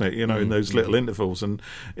grows, doesn't it? In those little intervals. And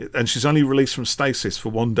she's only released from stasis for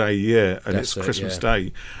one day a year, and it's Christmas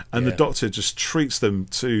Day. And the Doctor just treats them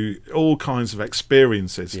to all kinds of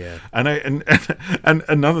experiences. Yeah. And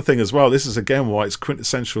another thing as well, this is again why it's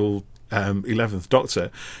quintessential 11th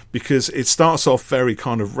Doctor, because it starts off very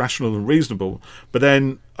kind of rational and reasonable, but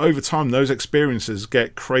then over time those experiences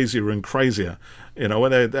get crazier and crazier.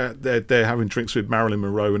 When they're having drinks with Marilyn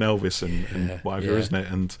Monroe and Elvis and whatever, isn't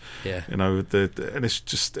it? And and it's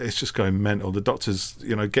just going mental. The Doctor's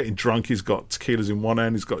getting drunk. He's got tequilas in one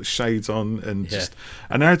hand. He's got shades on, and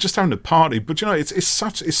they're just having a party. But it's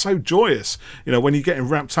so joyous. When you're getting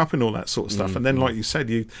wrapped up in all that sort of stuff, and then like you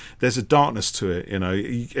said, there's a darkness to it.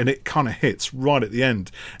 And it kind of hits right at the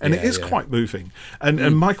end, and it is quite moving.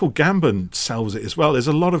 And Michael Gambon sells it as well. There's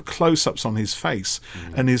a lot of close-ups on his face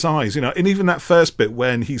and his eyes. And even that first bit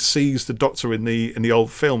when he sees the Doctor in the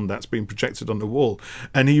old film that's been projected on the wall,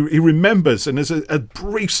 and he remembers, and there's a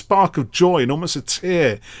brief spark of joy and almost a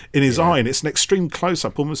tear in his eye, and it's an extreme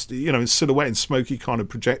close-up, almost in silhouette, in smoky kind of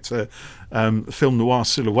projector film noir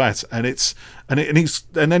silhouette, and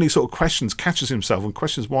then he sort of catches himself and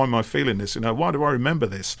questions, why am I feeling this? Why do I remember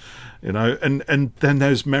this? And then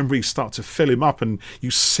those memories start to fill him up, and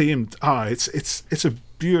you see him. It's a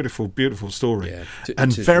beautiful story,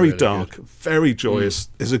 and very really dark, very joyous.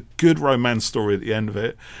 There's a good romance story at the end of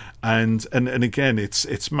it, and again,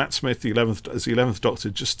 it's Matt Smith, the 11th Doctor,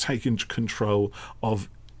 just taking control of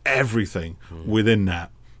everything within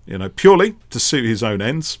that. Purely to suit his own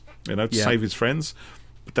ends, to save his friends.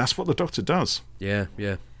 But that's what the Doctor does. It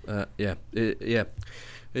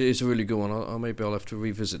is a really good one. Maybe I'll have to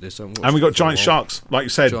revisit this. And we got giant sharks, like you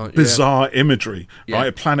said, bizarre imagery, right?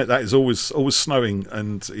 A planet that is always snowing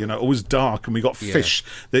and always dark, and we got fish.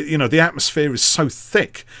 That the atmosphere is so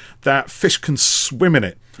thick that fish can swim in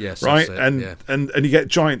it. Yes, right, and you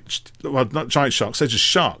get not giant sharks. They're just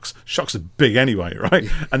sharks. Sharks are big anyway, right?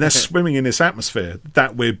 And they're swimming in this atmosphere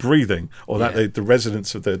that we're breathing, or that the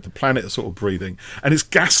residents of the planet are sort of breathing, and it's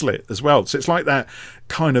gaslit as well. So it's like that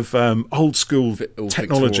kind of old school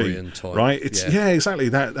technology, right? It's exactly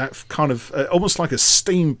that kind of almost like a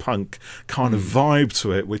steampunk kind of vibe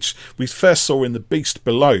to it, which we first saw in The Beast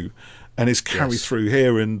Below, and is carried through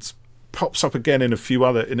here and pops up again in a few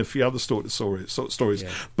other stories,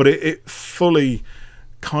 but it fully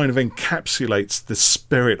kind of encapsulates the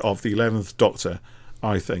spirit of the 11th Doctor,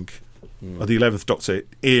 I think, or the 11th Doctor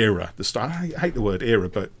era. I hate the word era,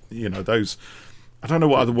 but those, I don't know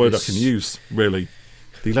what other word I can use really.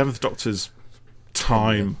 The 11th Doctor's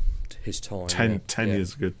time, his time, 10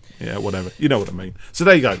 years ago, whatever. You know what I mean. So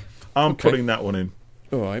there you go. I'm putting that one in.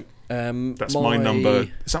 All right. That's my number.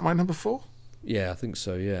 Is that my number 4? Yeah, I think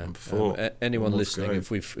so. Yeah. Anyone listening,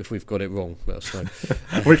 if we've got it wrong, let us know.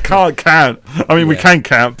 We can't count. I mean, we can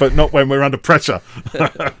count, but not when we're under pressure.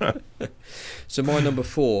 So my number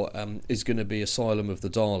 4 is going to be Asylum of the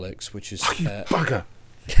Daleks, which is bugger.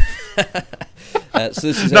 So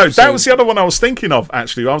this is that was the other one I was thinking of.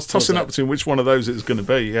 Actually, I was tossing up between which one of those it was going to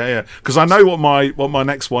be. Because I know what my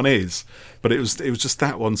next one is, but it was just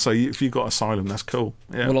that one. So if you got Asylum, that's cool.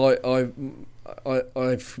 Yeah. Well, I've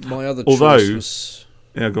my other choice was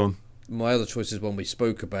go on. My other choice is one we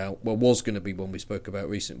spoke about. Well, was going to be one we spoke about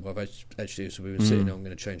recently. Well, actually, so we've been sitting there. I'm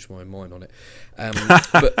going to change my mind on it.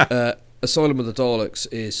 But Asylum of the Daleks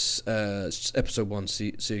is episode 1,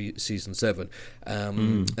 season 7,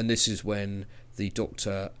 and this is when the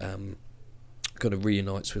Doctor kind of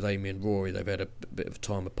reunites with Amy and Rory. They've had a bit of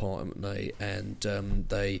time apart, haven't they? And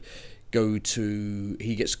they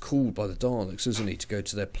he gets called by the Daleks, doesn't he, to go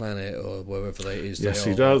to their planet or wherever they is. Yes,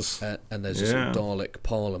 he does. And there's a sort of Dalek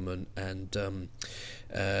parliament, and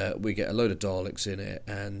we get a load of Daleks in it.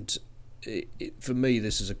 And for me,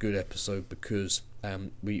 this is a good episode because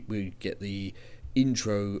we get the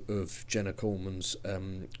intro of Jenna Coleman's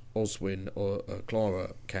Oswin or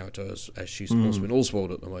Clara character as she's Oswin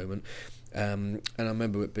Oswald at the moment. And I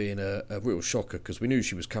remember it being a real shocker because we knew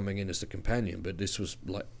she was coming in as the companion, but this was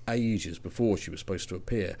like ages before she was supposed to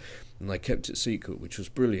appear, and they kept it secret, which was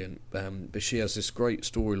brilliant. But she has this great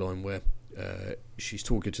storyline where she's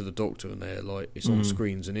talking to the Doctor, and they're like, it's on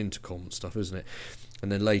screens and intercom and stuff, isn't it? And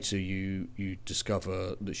then later you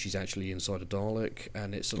discover that she's actually inside a Dalek,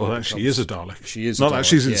 and it's she is a Dalek. She is not that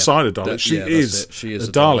she's inside a Dalek. She is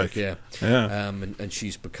a Dalek. And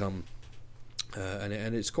she's become.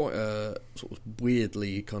 And it's quite a sort of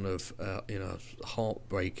weirdly kind of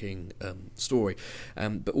heartbreaking story,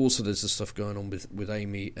 but also there's the stuff going on with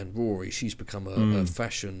Amy and Rory. She's become a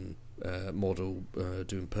fashion model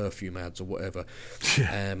doing perfume ads or whatever,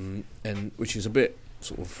 Yeah. and which is a bit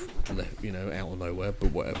sort of out of nowhere,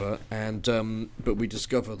 but whatever. And but we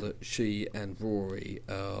discover that she and Rory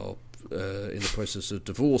are in the process of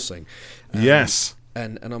divorcing. Yes.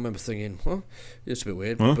 And I remember thinking, well, it's a bit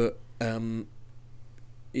weird, Huh? but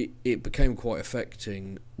it became quite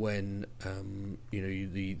affecting when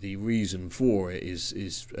the reason for it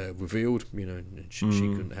is revealed. And she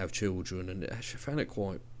couldn't have children, and I found it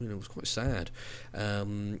quite it was quite sad.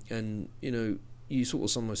 And you sort of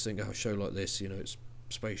sometimes think, a show like this, it's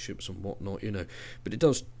spaceships and whatnot, but it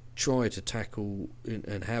does try to tackle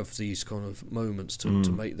and have these kind of moments to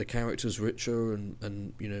make the characters richer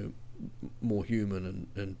and more human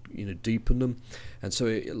and deepen them. And so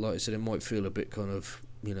like I said, it might feel a bit kind of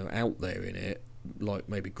out there in it, like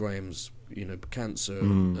maybe Graham's cancer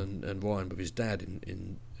and Ryan with his dad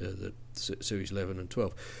in the series 11 and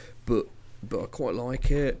 12, but I quite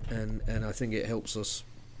like it, and I think it helps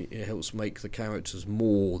make the characters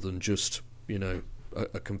more than just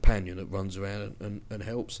a companion that runs around and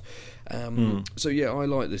helps. So yeah, I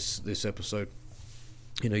like this episode.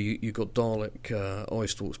 You got Dalek eye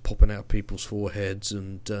stalks popping out people's foreheads,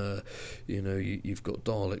 and you've got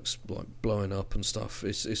Daleks like blowing up and stuff.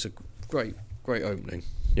 It's a great opening.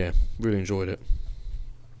 Yeah, really enjoyed it.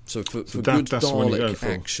 So for good Dalek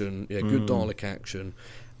action, good Dalek action,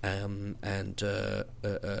 and a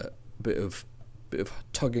bit of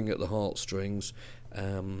tugging at the heartstrings,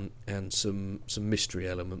 and some mystery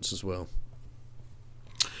elements as well.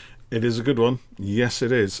 It is a good one. Yes,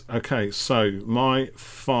 it is. Okay, so my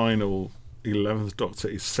final 11th Doctor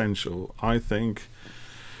essential, I think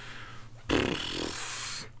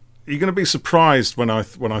you're going to be surprised when I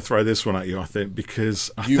throw this one at you, I think,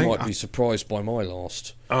 because I think might be surprised by my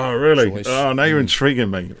last. Oh, really? Choice. Oh, now you're intriguing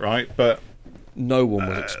me, right? But no one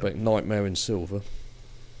will expect Nightmare in Silver.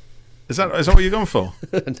 Is that what you're going for?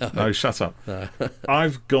 No, shut up. No.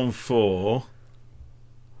 I've gone for.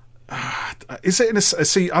 Is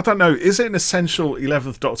it I don't know. Is it an essential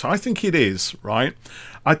 11th Doctor? I think it is. Right.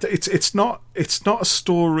 It's not a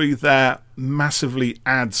story that massively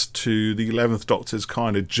adds to the 11th Doctor's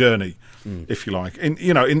kind of journey, if you like.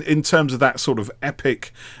 In terms of that sort of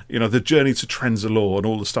epic, the journey to Trenzalore and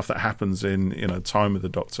all the stuff that happens in Time of the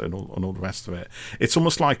Doctor and all the rest of it. It's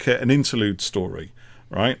almost like an interlude story,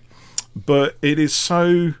 right? But it is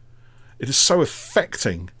so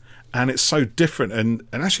affecting. And it's so different and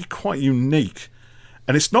actually quite unique.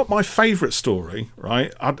 And it's not my favourite story,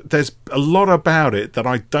 right? There's a lot about it that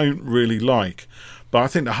I don't really like. But I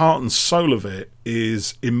think the heart and soul of it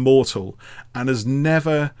is immortal and has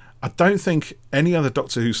never... I don't think any other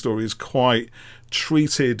Doctor Who story has quite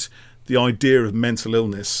treated the idea of mental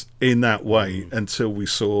illness in that way until we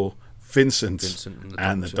saw Vincent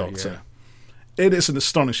and the Doctor. Yeah. It is an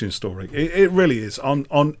astonishing story. It really is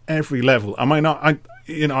on every level. I mean,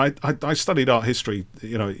 I studied art history,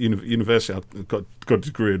 at university. I got a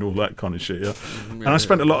degree and all that kind of shit. Yeah? And I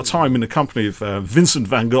spent a lot of time in the company of Vincent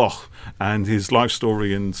van Gogh and his life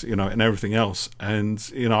story and and everything else.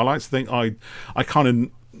 And I like to think I kind of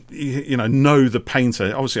know the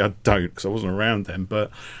painter. Obviously, I don't because I wasn't around then. But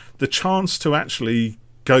the chance to actually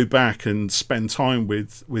go back and spend time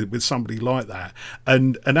with somebody like that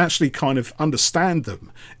and actually kind of understand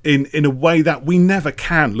them in a way that we never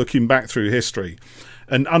can looking back through history,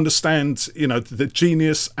 and understand the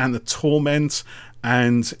genius and the torment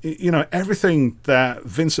and everything that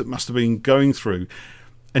Vincent must have been going through.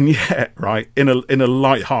 And yet, right, in a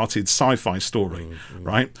light-hearted sci-fi story,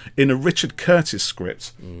 right, in a Richard Curtis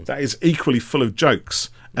script that is equally full of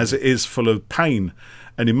jokes as it is full of pain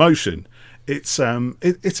and emotion. It's a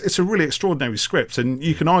really extraordinary script, and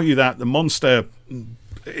you can argue that the monster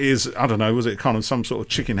is, I don't know, was it kind of some sort of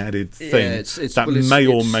chicken-headed thing that may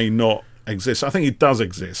or may not exist? I think it does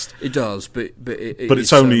exist. It does, but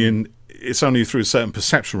it's only through a certain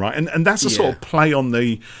perception, right? And that's a sort of play on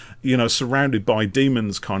the surrounded by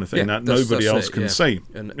demons kind of thing that nobody else can see.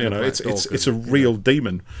 And it's a real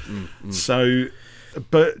demon. So,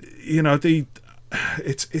 but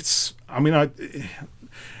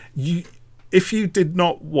if you did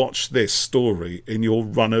not watch this story in your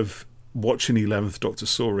run of watching 11th Doctor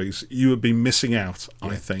stories, you would be missing out.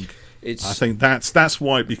 I think. I think that's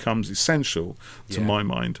why it becomes essential to my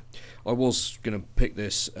mind. I was going to pick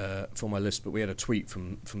this for my list, but we had a tweet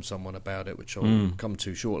from someone about it, which I'll come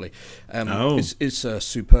to shortly. It's a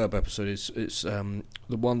superb episode. It's the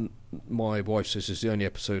one my wife says is the only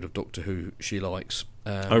episode of Doctor Who she likes.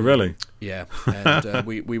 Oh, really? Yeah, and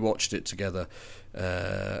we watched it together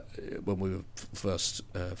when we were first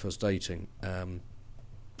dating.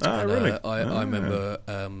 Really? I remember,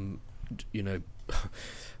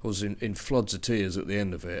 I was in floods of tears at the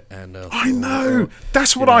end of it, and I know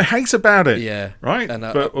that's what I hate about it. Yeah, right. And,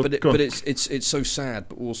 but it's so sad,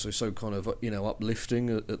 but also so kind of uplifting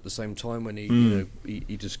at the same time when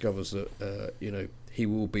he discovers that he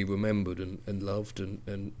will be remembered and loved,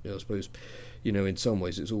 and I suppose in some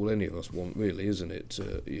ways it's all any of us want, really, isn't it?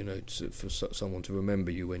 For someone to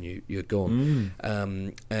remember you when you're gone.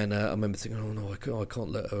 And I remember thinking, oh no, I can't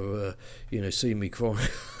let her see me cry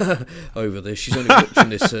over this. She's only watching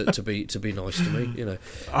this to be nice to me,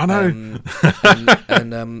 I know.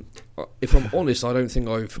 And if I'm honest, I don't think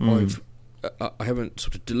I haven't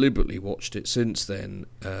sort of deliberately watched it since then,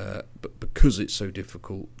 but because it's so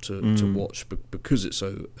difficult to watch, because it's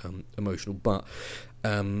so emotional. But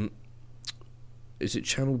is it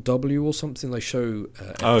Channel W or something? They show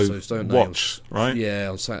episodes, don't they? Watch, right? Yeah,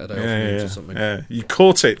 on Saturday afternoons or something. Yeah, you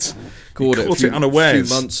caught it. Caught it unawares. A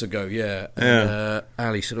few months ago, yeah. And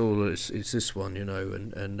Ali said, "Oh, it's this one,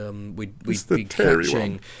 and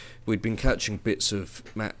we'd been catching bits of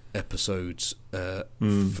Matt episodes for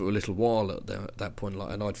a little while at that point,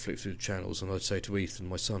 and I'd flip through the channels and I'd say to Ethan,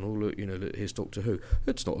 my son, "Oh look, here's Doctor Who.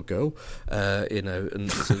 It's not a girl,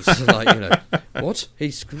 and so it's like, what?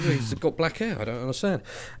 He's got black hair. I don't understand."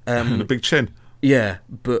 And a big chin. Yeah,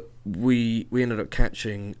 but we ended up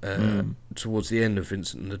catching towards the end of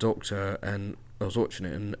Vincent and the Doctor, and I was watching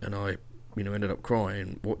it, and I ended up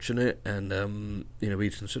crying watching it, and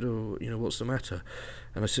Ethan said, "Oh, what's the matter?"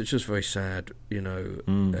 And I said, "It's just very sad,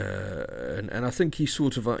 and I think he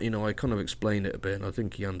sort of, I kind of explained it a bit, and I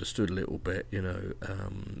think he understood a little bit,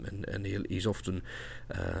 and he's often,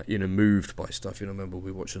 moved by stuff. I remember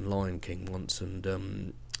we were watching Lion King once,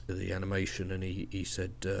 and the animation, and he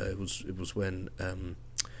said it was when I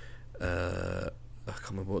can't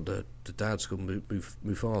remember what the dad's called,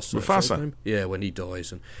 Mufasa. Mufasa. Yeah, when he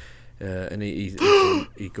dies, and he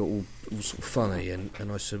got all sort of funny,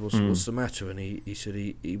 and I said, what's the matter? And he said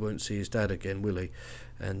he won't see his dad again, will he?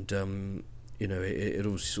 And it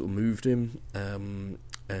all sort of moved him, and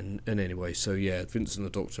anyway, so yeah, Vincent the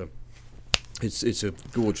Doctor, it's a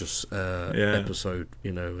gorgeous episode,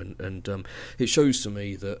 and it shows to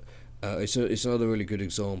me that it's another really good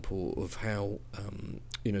example of how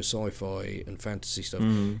sci-fi and fantasy stuff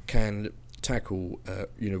can tackle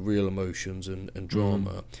real emotions and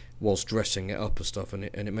drama whilst dressing it up and stuff, and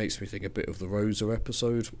it makes me think a bit of the Rosa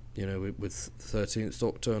episode, with the 13th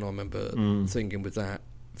Doctor, and I remember thinking with that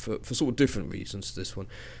for sort of different reasons to this one,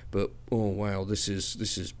 but oh wow, this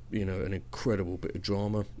is an incredible bit of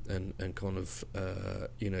drama and kind of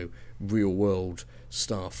real world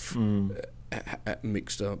stuff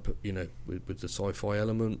mixed up with the sci-fi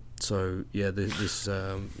element. So yeah, this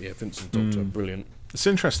Vincent Doctor, brilliant. It's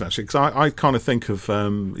interesting actually, because I kind of think of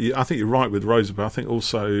I think you're right with Rosa, but I think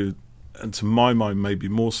also, and to my mind maybe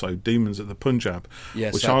more so, Demons at the Punjab,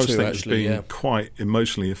 which I always think has been quite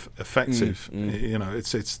emotionally effective.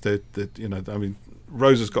 It's the I mean,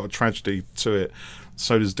 Rosa's got a tragedy to it,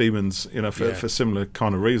 so does Demons, for similar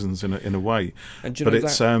kind of reasons in a way. And but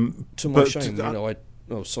it's to my shame, I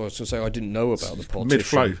was going to say I didn't know about the partition.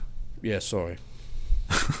 Mid-flow. Yeah, sorry.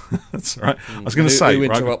 That's all right. I was going to say, who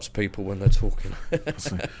interrupts people when they're talking?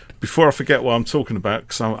 Before I forget what I'm talking about,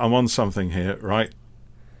 because I'm on something here, right?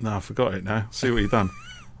 No, I forgot it now. See what you've done.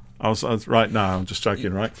 I was right now. I'm just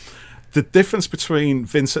joking, right? The difference between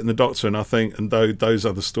Vincent and the Doctor, and I think, and those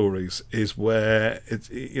other stories, is where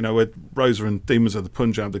where Rosa and Demons of the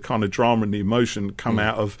Punjab, the kind of drama and the emotion come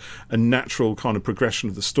out of a natural kind of progression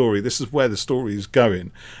of the story. This is where the story is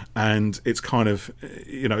going, and it's kind of,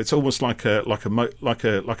 it's almost like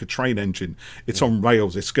a train engine. It's on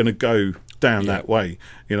rails. It's going to go down that way.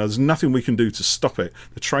 There's nothing we can do to stop it.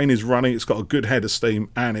 The train is running. It's got a good head of steam,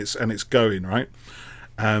 and it's going right.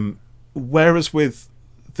 Whereas with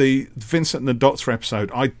the Vincent and the Doctor episode,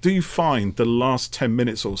 I do find the last 10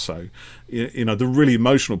 minutes or so, the really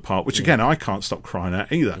emotional part, which again I can't stop crying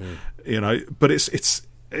at either. But it's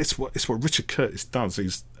what Richard Curtis does.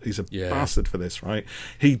 He's a bastard for this, right?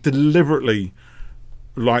 He deliberately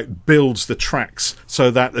builds the tracks so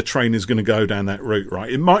that the train is going to go down that route, right?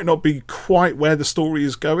 It might not be quite where the story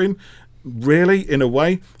is going, really, in a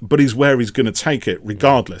way, but he's where he's going to take it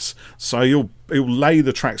regardless. So he'll lay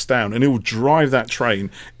the tracks down and he'll drive that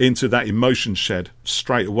train into that emotion shed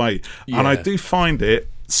straight away. And I do find it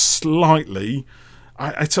slightly,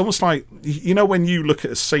 it's almost like, when you look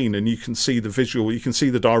at a scene and you can see the visual, you can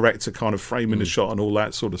see the director kind of framing the shot and all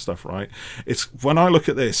that sort of stuff, right? It's when I look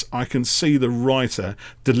at this, I can see the writer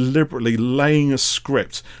deliberately laying a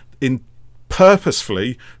script in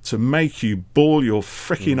purposefully to make you bawl your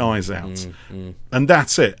freaking eyes out. And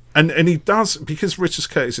that's it. And he does, because Richard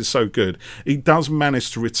Curtis is so good, he does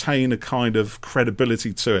manage to retain a kind of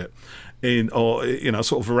credibility to it,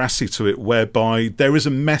 sort of veracity to it, whereby there is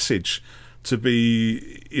a message to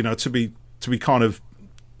be kind of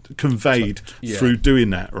conveyed through doing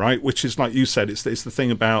that, right? Which is, like you said, it's the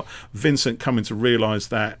thing about Vincent coming to realise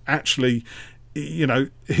that actually,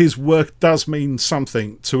 his work does mean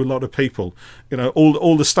something to a lot of people.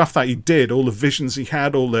 All the stuff that he did, all the visions he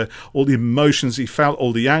had, all the emotions he felt,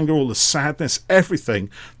 all the anger, all the sadness, everything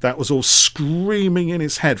that was all screaming in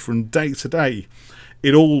his head from day to day.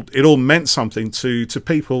 It all meant something to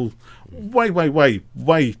people way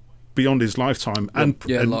beyond his lifetime, and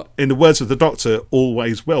in the words of the Doctor,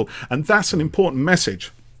 always will. And that's an important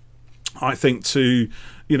message, I think, to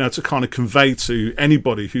kind of convey to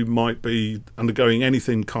anybody who might be undergoing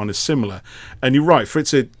anything kind of similar. And you're right, for it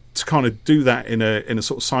to kind of do that in a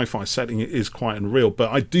sort of sci-fi setting, it is quite unreal. But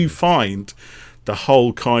I do find the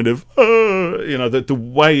whole kind of the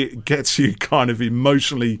way it gets you kind of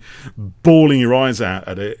emotionally bawling your eyes out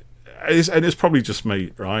at it. And it's probably just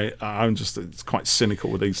me, right? It's quite cynical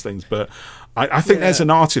with these things, but I think there's an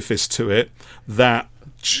artifice to it that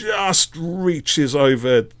just reaches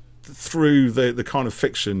over through the kind of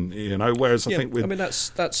fiction, whereas I think with... I mean, that's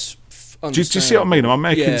do you see what I mean? Am I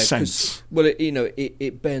making sense? Well,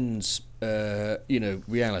 it bends,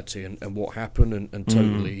 reality and what happened and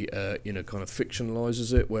totally, kind of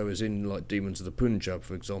fictionalises it, whereas in, like, Demons of the Punjab,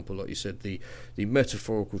 for example, like you said, the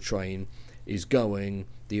metaphorical train is going,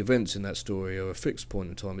 the events in that story are a fixed point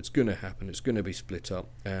in time, it's going to happen, it's going to be split up,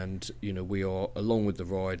 and we are along with the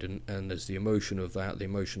ride, and there's the emotion of that, the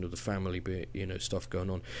emotion of the family bit, stuff going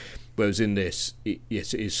on, whereas in this, it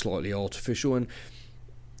is slightly artificial. And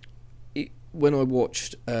when I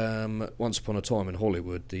watched Once Upon a Time in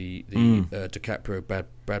Hollywood, the DiCaprio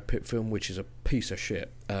Brad Pitt film, which is a piece of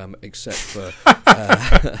shit, except for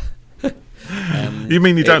you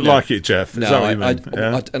mean you don't like it, Jeff? Is that what you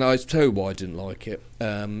mean? And I tell you why I didn't like it.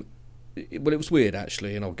 Well, it was weird,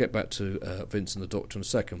 actually, and I'll get back to Vince and the Doctor in a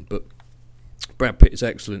second, but Brad Pitt is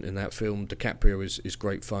excellent in that film. DiCaprio is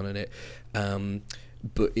great fun in it,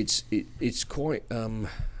 but it's quite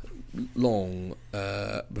long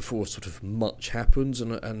before sort of much happens,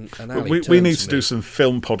 and we need to do some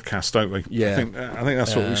film podcasts, don't we? Yeah, I think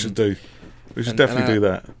that's what we should do. We should definitely do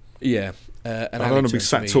that. Yeah. I don't want to be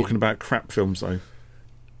sat talking about crap films, though.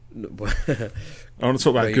 I want to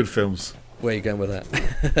talk about good films. Where are you going with that?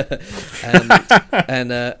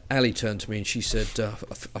 and Ali turned to me and she said,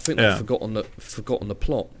 "I think they've forgotten the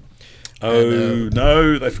plot." Oh,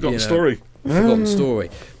 no, they forgot the story. Forgotten the story.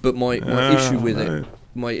 But my issue with it.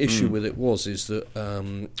 My issue with it is that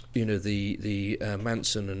the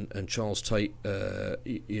Manson and Charles Tate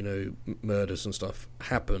murders and stuff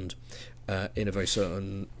happened in a very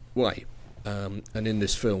certain way, and in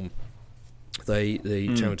this film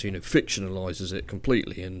Tarantino fictionalizes it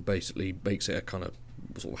completely and basically makes it a kind of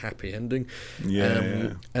sort of happy ending.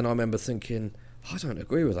 And I remember thinking, I don't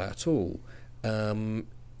agree with that at all, and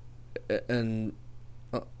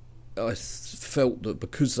I felt that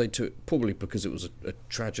because they took, probably because it was a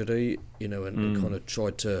tragedy, and kind of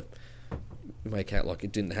tried to make out like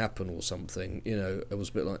it didn't happen or something, it was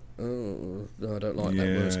a bit like, oh, no, I don't like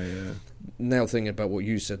that word. Now thinking about what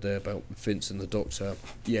you said there about Vince and the Doctor,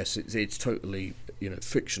 yes, it's totally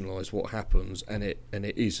fictionalized what happens, and it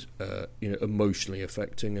is emotionally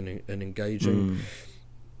affecting and engaging.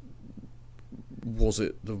 Was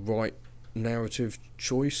it the right narrative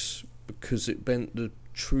choice because it bent the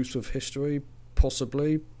truth of history?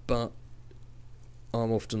 Possibly, but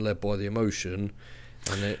I'm often led by the emotion,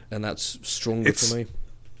 and that's stronger for me.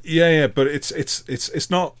 Yeah, but it's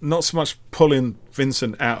not so much pulling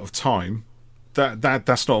Vincent out of time.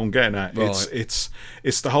 That's not what I'm getting at. Right.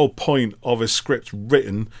 It's the whole point of a script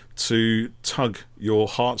written to tug your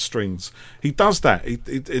heartstrings. He does that.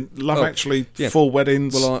 In Love Actually, Four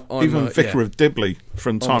Weddings, even Vicar of Dibley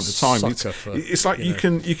from time to time. It's like you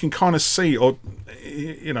can kind of see, or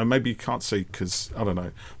maybe you can't see because I don't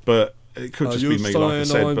know, but it could just be me, like I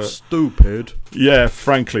said. But stupid. Yeah,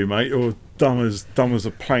 frankly, mate, you're dumb as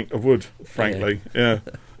a plank of wood. Frankly, yeah.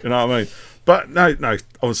 You know what I mean? But no.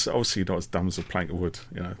 Obviously, you're not as dumb as a plank of wood.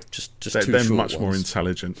 Just they're much more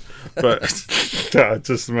intelligent. But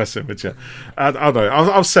just messing with you. I don't know.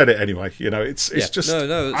 I've said it anyway. It's just.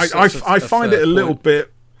 No. I find it a little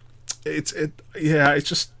bit. It's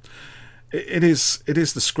just. It is the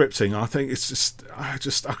scripting. I think it's just I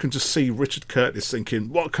can just see Richard Curtis thinking,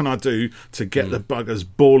 what can I do to get the buggers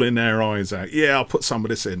bawling their eyes out? Yeah, I'll put some of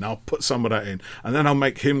this in, I'll put some of that in, and then I'll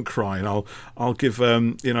make him cry, and I'll give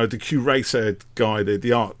the curator guy,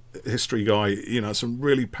 the art history guy, some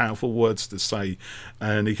really powerful words to say,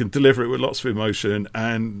 and he can deliver it with lots of emotion,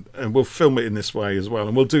 and we'll film it in this way as well,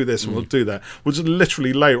 and we'll do this and we'll do that. We'll just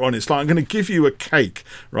literally layer on. It's like I'm going to give you a cake,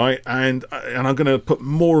 right, and I'm going to put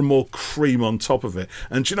more and more cream on top of it,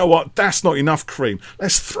 and do you know what, that's not enough cream,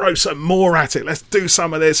 let's throw some more at it, let's do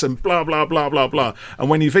some of this, and blah blah blah blah blah. And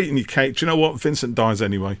when you've eaten your cake, do you know what, Vincent dies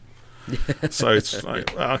anyway. So it's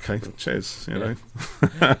like, okay, cheers,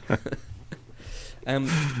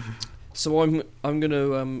 So I'm going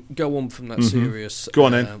to go on from that serious Go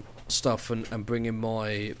on, then. stuff and bring in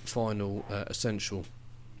my final essential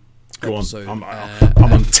Go episode. on.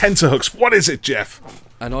 I'm on tenterhooks. What is it, Jeff?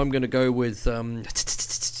 And I'm going to go with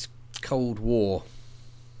Cold War.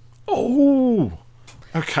 Oh,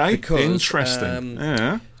 okay. Because, interesting.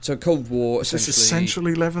 Yeah. So Cold War, Is this essential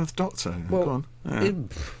 11th Doctor? Well, Go on. Yeah.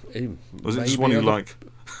 Was it just maybe one you like?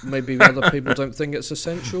 Maybe other people don't think it's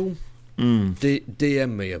essential.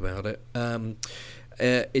 DM me about it.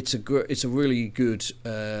 It's a really good.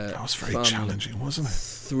 That was very fun challenging, wasn't it?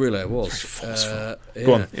 Thriller. It was.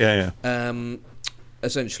 Go on. Yeah.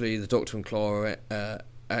 Essentially, the Doctor and Clara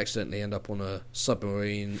accidentally end up on a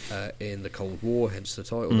submarine in the Cold War, hence the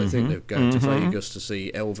title. They think they're going to Vegas to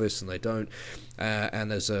see Elvis, and they don't.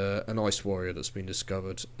 And there's an ice warrior that's been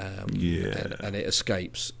discovered, and it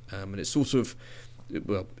escapes. And it's sort of,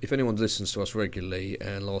 well, if anyone listens to us regularly,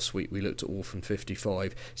 and last week we looked at Orphan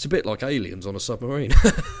 55, it's a bit like Aliens on a submarine.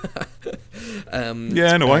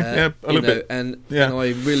 In a way, a little bit. And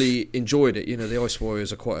I really enjoyed it. The Ice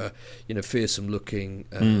Warriors are quite a fearsome looking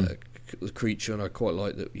creature, and I quite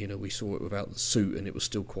like that. We saw it without the suit, and it was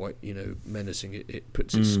still quite menacing. It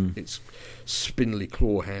puts its spindly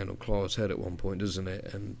claw hand on Clara's head at one point, doesn't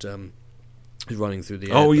it? And is running through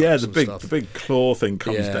the air. The big claw thing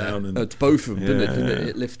comes down, and it's both of them, didn't it?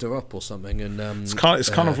 It lifts her up or something, and it's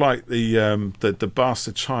kind of like the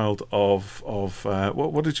bastard child of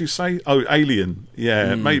what did you say? Oh, Alien.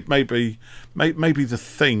 Yeah, maybe the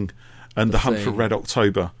Thing and the Hunt for Red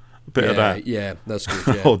October. A bit of that. Yeah, that's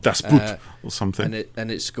good. Yeah. Or Das Boot or something.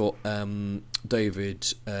 And it's got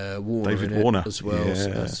David Warner in it as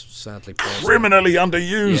well. Sadly, criminally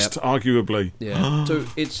underused, arguably. Yeah. So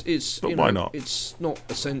it's but why not? It's not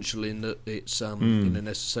essential in that it's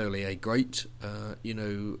necessarily a great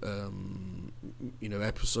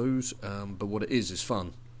episode, but what it is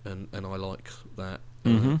fun, and I like that. I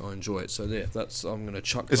enjoy it. So that's I'm going to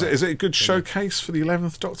chuck. Is it a good showcase for the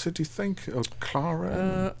 11th Doctor? Do you think, or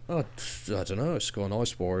Clara? I don't know. It's got an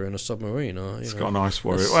ice warrior and a submarine. It's got an ice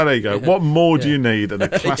warrior. Well, there you go. What more do you need than a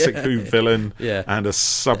classic Who villain and a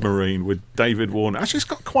submarine with David Warner? Actually, it's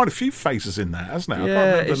got quite a few faces in there, hasn't it? I can't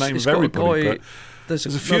remember the name of everybody, but there's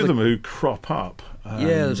a few of them who crop up.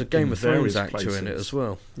 There's a Game of Thrones actor in it as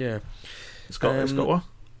well. Yeah, it's got what?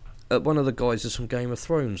 One of the guys is from Game of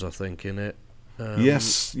Thrones, I think, in it.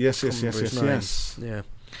 Yes. Yeah. He's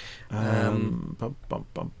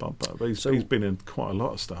been in quite a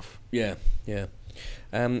lot of stuff. Yeah.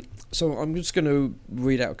 So I'm just going to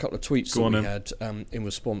read out a couple of tweets that we had in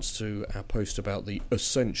response to our post about the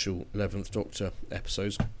essential 11th Doctor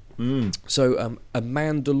episodes. So a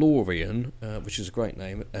Mandalorian, which is a great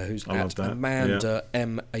name, who's at Amanda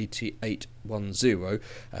M8810,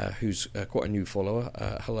 who's quite a new follower.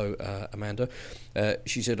 Hello, Amanda.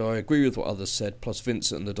 She said, I agree with what others said, plus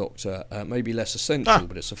Vincent and the Doctor, maybe less essential,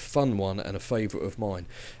 but it's a fun one and a favourite of mine.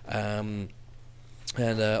 And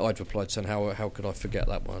I'd replied saying, how could I forget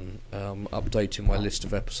that one? Updating my list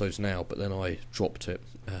of episodes now, but then I dropped it.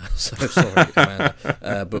 So sorry,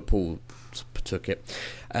 Amanda. But Paul took it.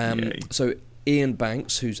 So Ian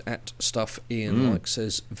Banks, who's at Stuff Ian Like,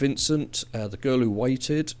 says Vincent, The Girl Who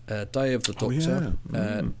Waited, Day of the Doctor,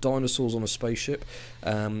 Dinosaurs on a Spaceship,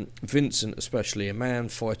 Vincent especially, a man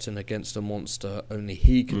fighting against a monster only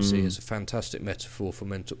he can see, is a fantastic metaphor for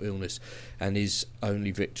mental illness, and his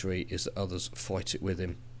only victory is that others fight it with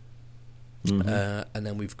him. And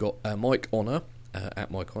then we've got Mike Honor,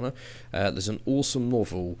 at Mike Honor. There's an awesome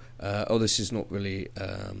novel. This is not really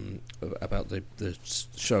about the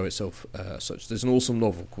show itself. Such. There's an awesome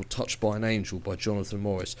novel called Touched by an Angel by Jonathan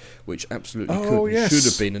Morris, which absolutely should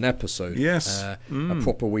have been an episode. Yes, a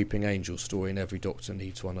proper Weeping Angel story, and every Doctor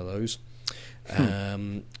needs one of those.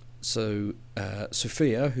 So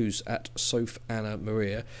Sophia, who's at Soph Anna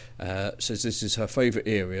Maria, says this is her favourite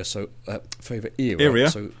area. So favourite era.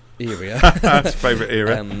 So area. That's favourite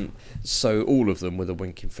era. So all of them with a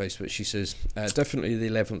winking face, but she says, definitely the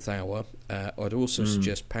 11th hour. I'd also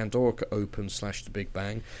suggest Pandorica Open / The Big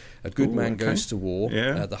Bang, A Good Man Goes to War,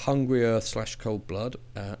 The Hungry Earth / Cold Blood,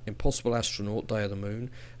 Impossible Astronaut, Day of the Moon,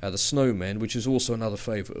 The Snowmen, which is also another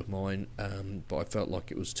favourite of mine, but I felt like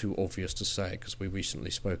it was too obvious to say because we recently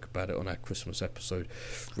spoke about it on our Christmas episode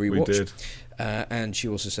rewatch. We did. And she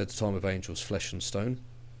also said The Time of Angels, Flesh and Stone.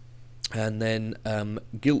 And then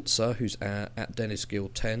Giltzer, who's at Dennis Gill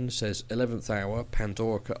 10, says 11th hour,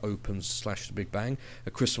 Pandorica Opens / The Big Bang,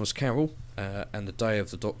 A Christmas Carol, and The Day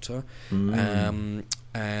of the Doctor.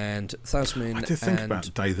 And Thasmin. I did think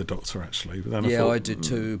about Day of the Doctor actually, but then I thought, I did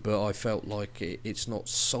too. But I felt like it's not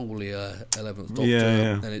solely a 11th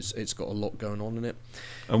Doctor, and it's got a lot going on in it.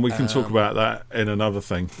 And we can talk about that in another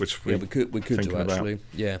thing, which we could do actually.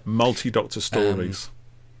 Multi-Doctor stories.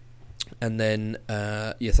 And then,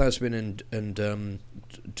 Thasmin and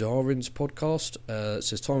Darwin's podcast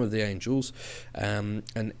says Time of the Angels, and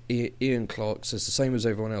Ian Clark says the same as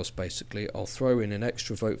everyone else. Basically, I'll throw in an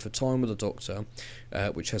extra vote for Time of the Doctor,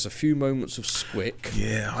 which has a few moments of squick.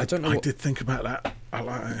 Yeah, I did think about that. I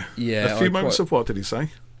like it. Yeah, a few moments of what did he say?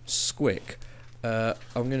 Squick. I'm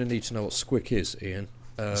going to need to know what squick is, Ian.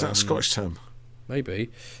 Is that a Scottish term? Maybe,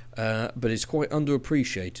 but it's quite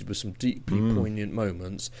underappreciated with some deeply poignant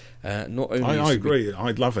moments. Not only I agree.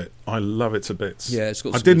 I love it. I love it to bits. Yeah, it's got.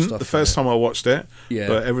 I some good didn't stuff the first time I watched it. Yeah.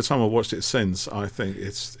 But every time I watched it since, I think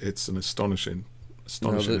it's an astonishing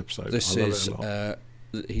episode. This I love is. it a lot.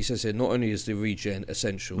 He says here, not only is the regen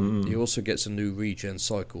essential, he also gets a new regen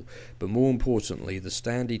cycle, but more importantly, the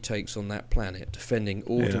stand he takes on that planet, defending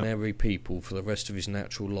ordinary people for the rest of his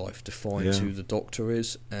natural life, defines who the Doctor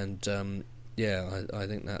is, and I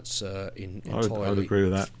think that's entirely. I'd agree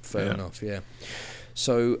with that. Fair enough. Yeah.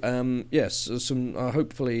 So yes, some.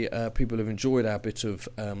 Hopefully, people have enjoyed our bit of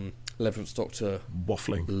 11th Doctor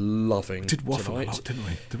waffling. Loving. We did waffle tonight. a lot, didn't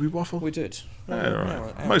we? Did we waffle? We did.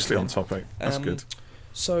 Right. Mostly on topic. That's good.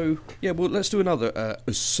 So well, let's do another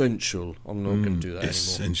essential. I'm not going to do that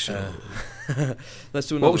essential. Anymore. Let's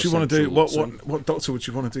do another. What would you want to do? What Doctor would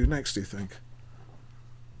you want to do next? Do you think?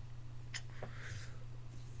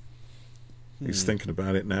 He's thinking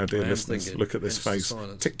about it now, dear listeners. Look at this face.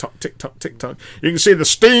 Tick tock, tick tock, tick tock. You can see the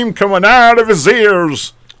steam coming out of his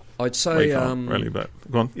ears. I'd say really, but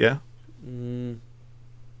go on. Yeah.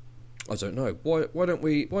 I don't know. Why don't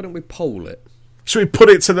we poll it? Should we put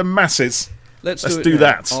it to the masses? Let's do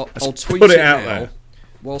that. I'll tweet put it out out there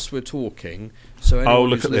whilst we're talking. So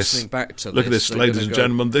anyone who's listening back to look at this, ladies and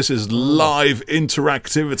gentlemen. This is live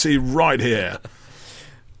interactivity right here.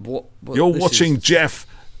 What you're watching Jeff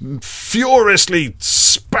furiously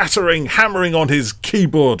hammering on his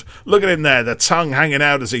keyboard. Look at him there, the tongue hanging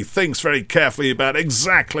out as he thinks very carefully about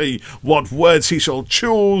exactly what words he shall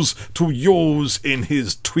choose to use in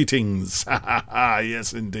his tweetings.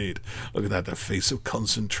 Yes, indeed. Look at that, the face of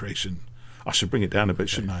concentration. I should bring it down a bit,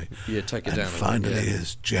 shouldn't I? Yeah, take it down. And finally,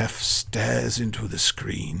 as Jeff stares into the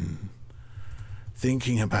screen,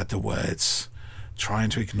 thinking about the words, trying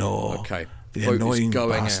to ignore the annoying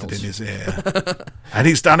bastard in his ear. And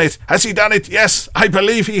he's done it. Has he done it? Yes, I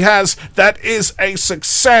believe he has. That is a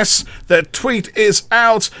success. The tweet is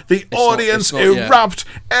out. The audience erupt.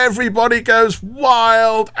 Everybody goes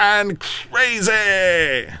wild and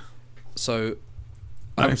crazy. So,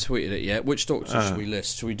 I haven't tweeted it yet. Which Doctor should we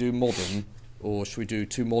list? Should we do modern? Or should we do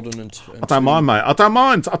two modern and I don't mind, mate. I don't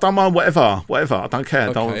mind. Whatever. I don't care.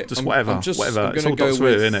 Okay. Whatever. It's all Doctor Who,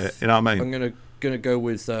 isn't it? You know what I mean? I'm going to go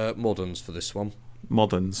with moderns for this one.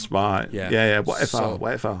 Moderns, right? Yeah.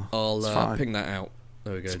 Whatever. I'll ping that out.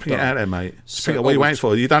 There we go. Just ping it out there, mate. What are you waiting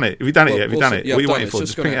for? Have you done it? Have you done it yet? Have you done it? What are you waiting for?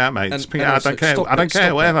 Just ping it out, mate. Just ping it out. I don't care. I don't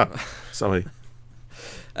care. Whatever. Sorry.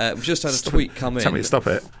 We've just had a tweet come in. Tell me to stop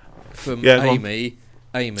it. From Amy.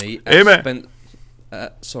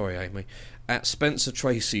 Sorry, Amy. At Spencer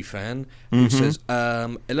Tracy fan, who says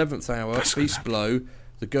 11th hour, That's Beast Below,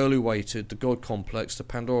 The Girl Who Waited, The God Complex, The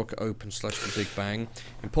Pandorica Open / The Big Bang,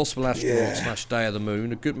 Impossible Astronaut / Day of the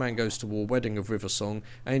Moon, A Good Man Goes to War, Wedding of River Song,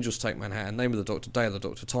 Angels Take Manhattan, Name of the Doctor, Day of the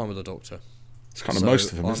Doctor, Time of the Doctor. It's kind of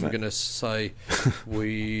most of them, isn't it? I'm going to say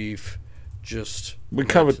we've just we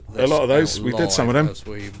covered a lot of those. We did some of them as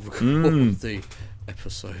we recorded the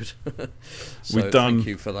episode. So we've done. Thank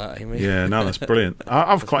you for that, Amy. Yeah, no, that's brilliant.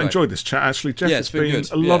 I've quite enjoyed this chat actually, Jeff. It's been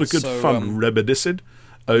a lot of good fun reminiscing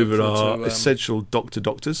over our essential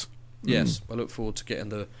Doctors. Yes, I look forward to getting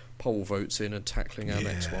the poll votes in and tackling our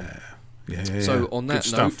next one. Yeah. So on that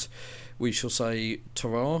note, we shall say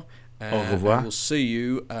ta-ra Au revoir. And we'll see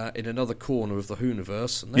you in another corner of the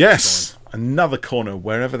Hooniverse. Yes, another corner,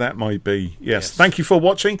 wherever that might be. Yes. Thank you for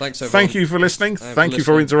watching. Thanks, everyone. Thank you for listening. Thank you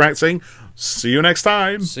for interacting. See you next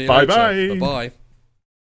time. See you Bye-bye. Bye-bye.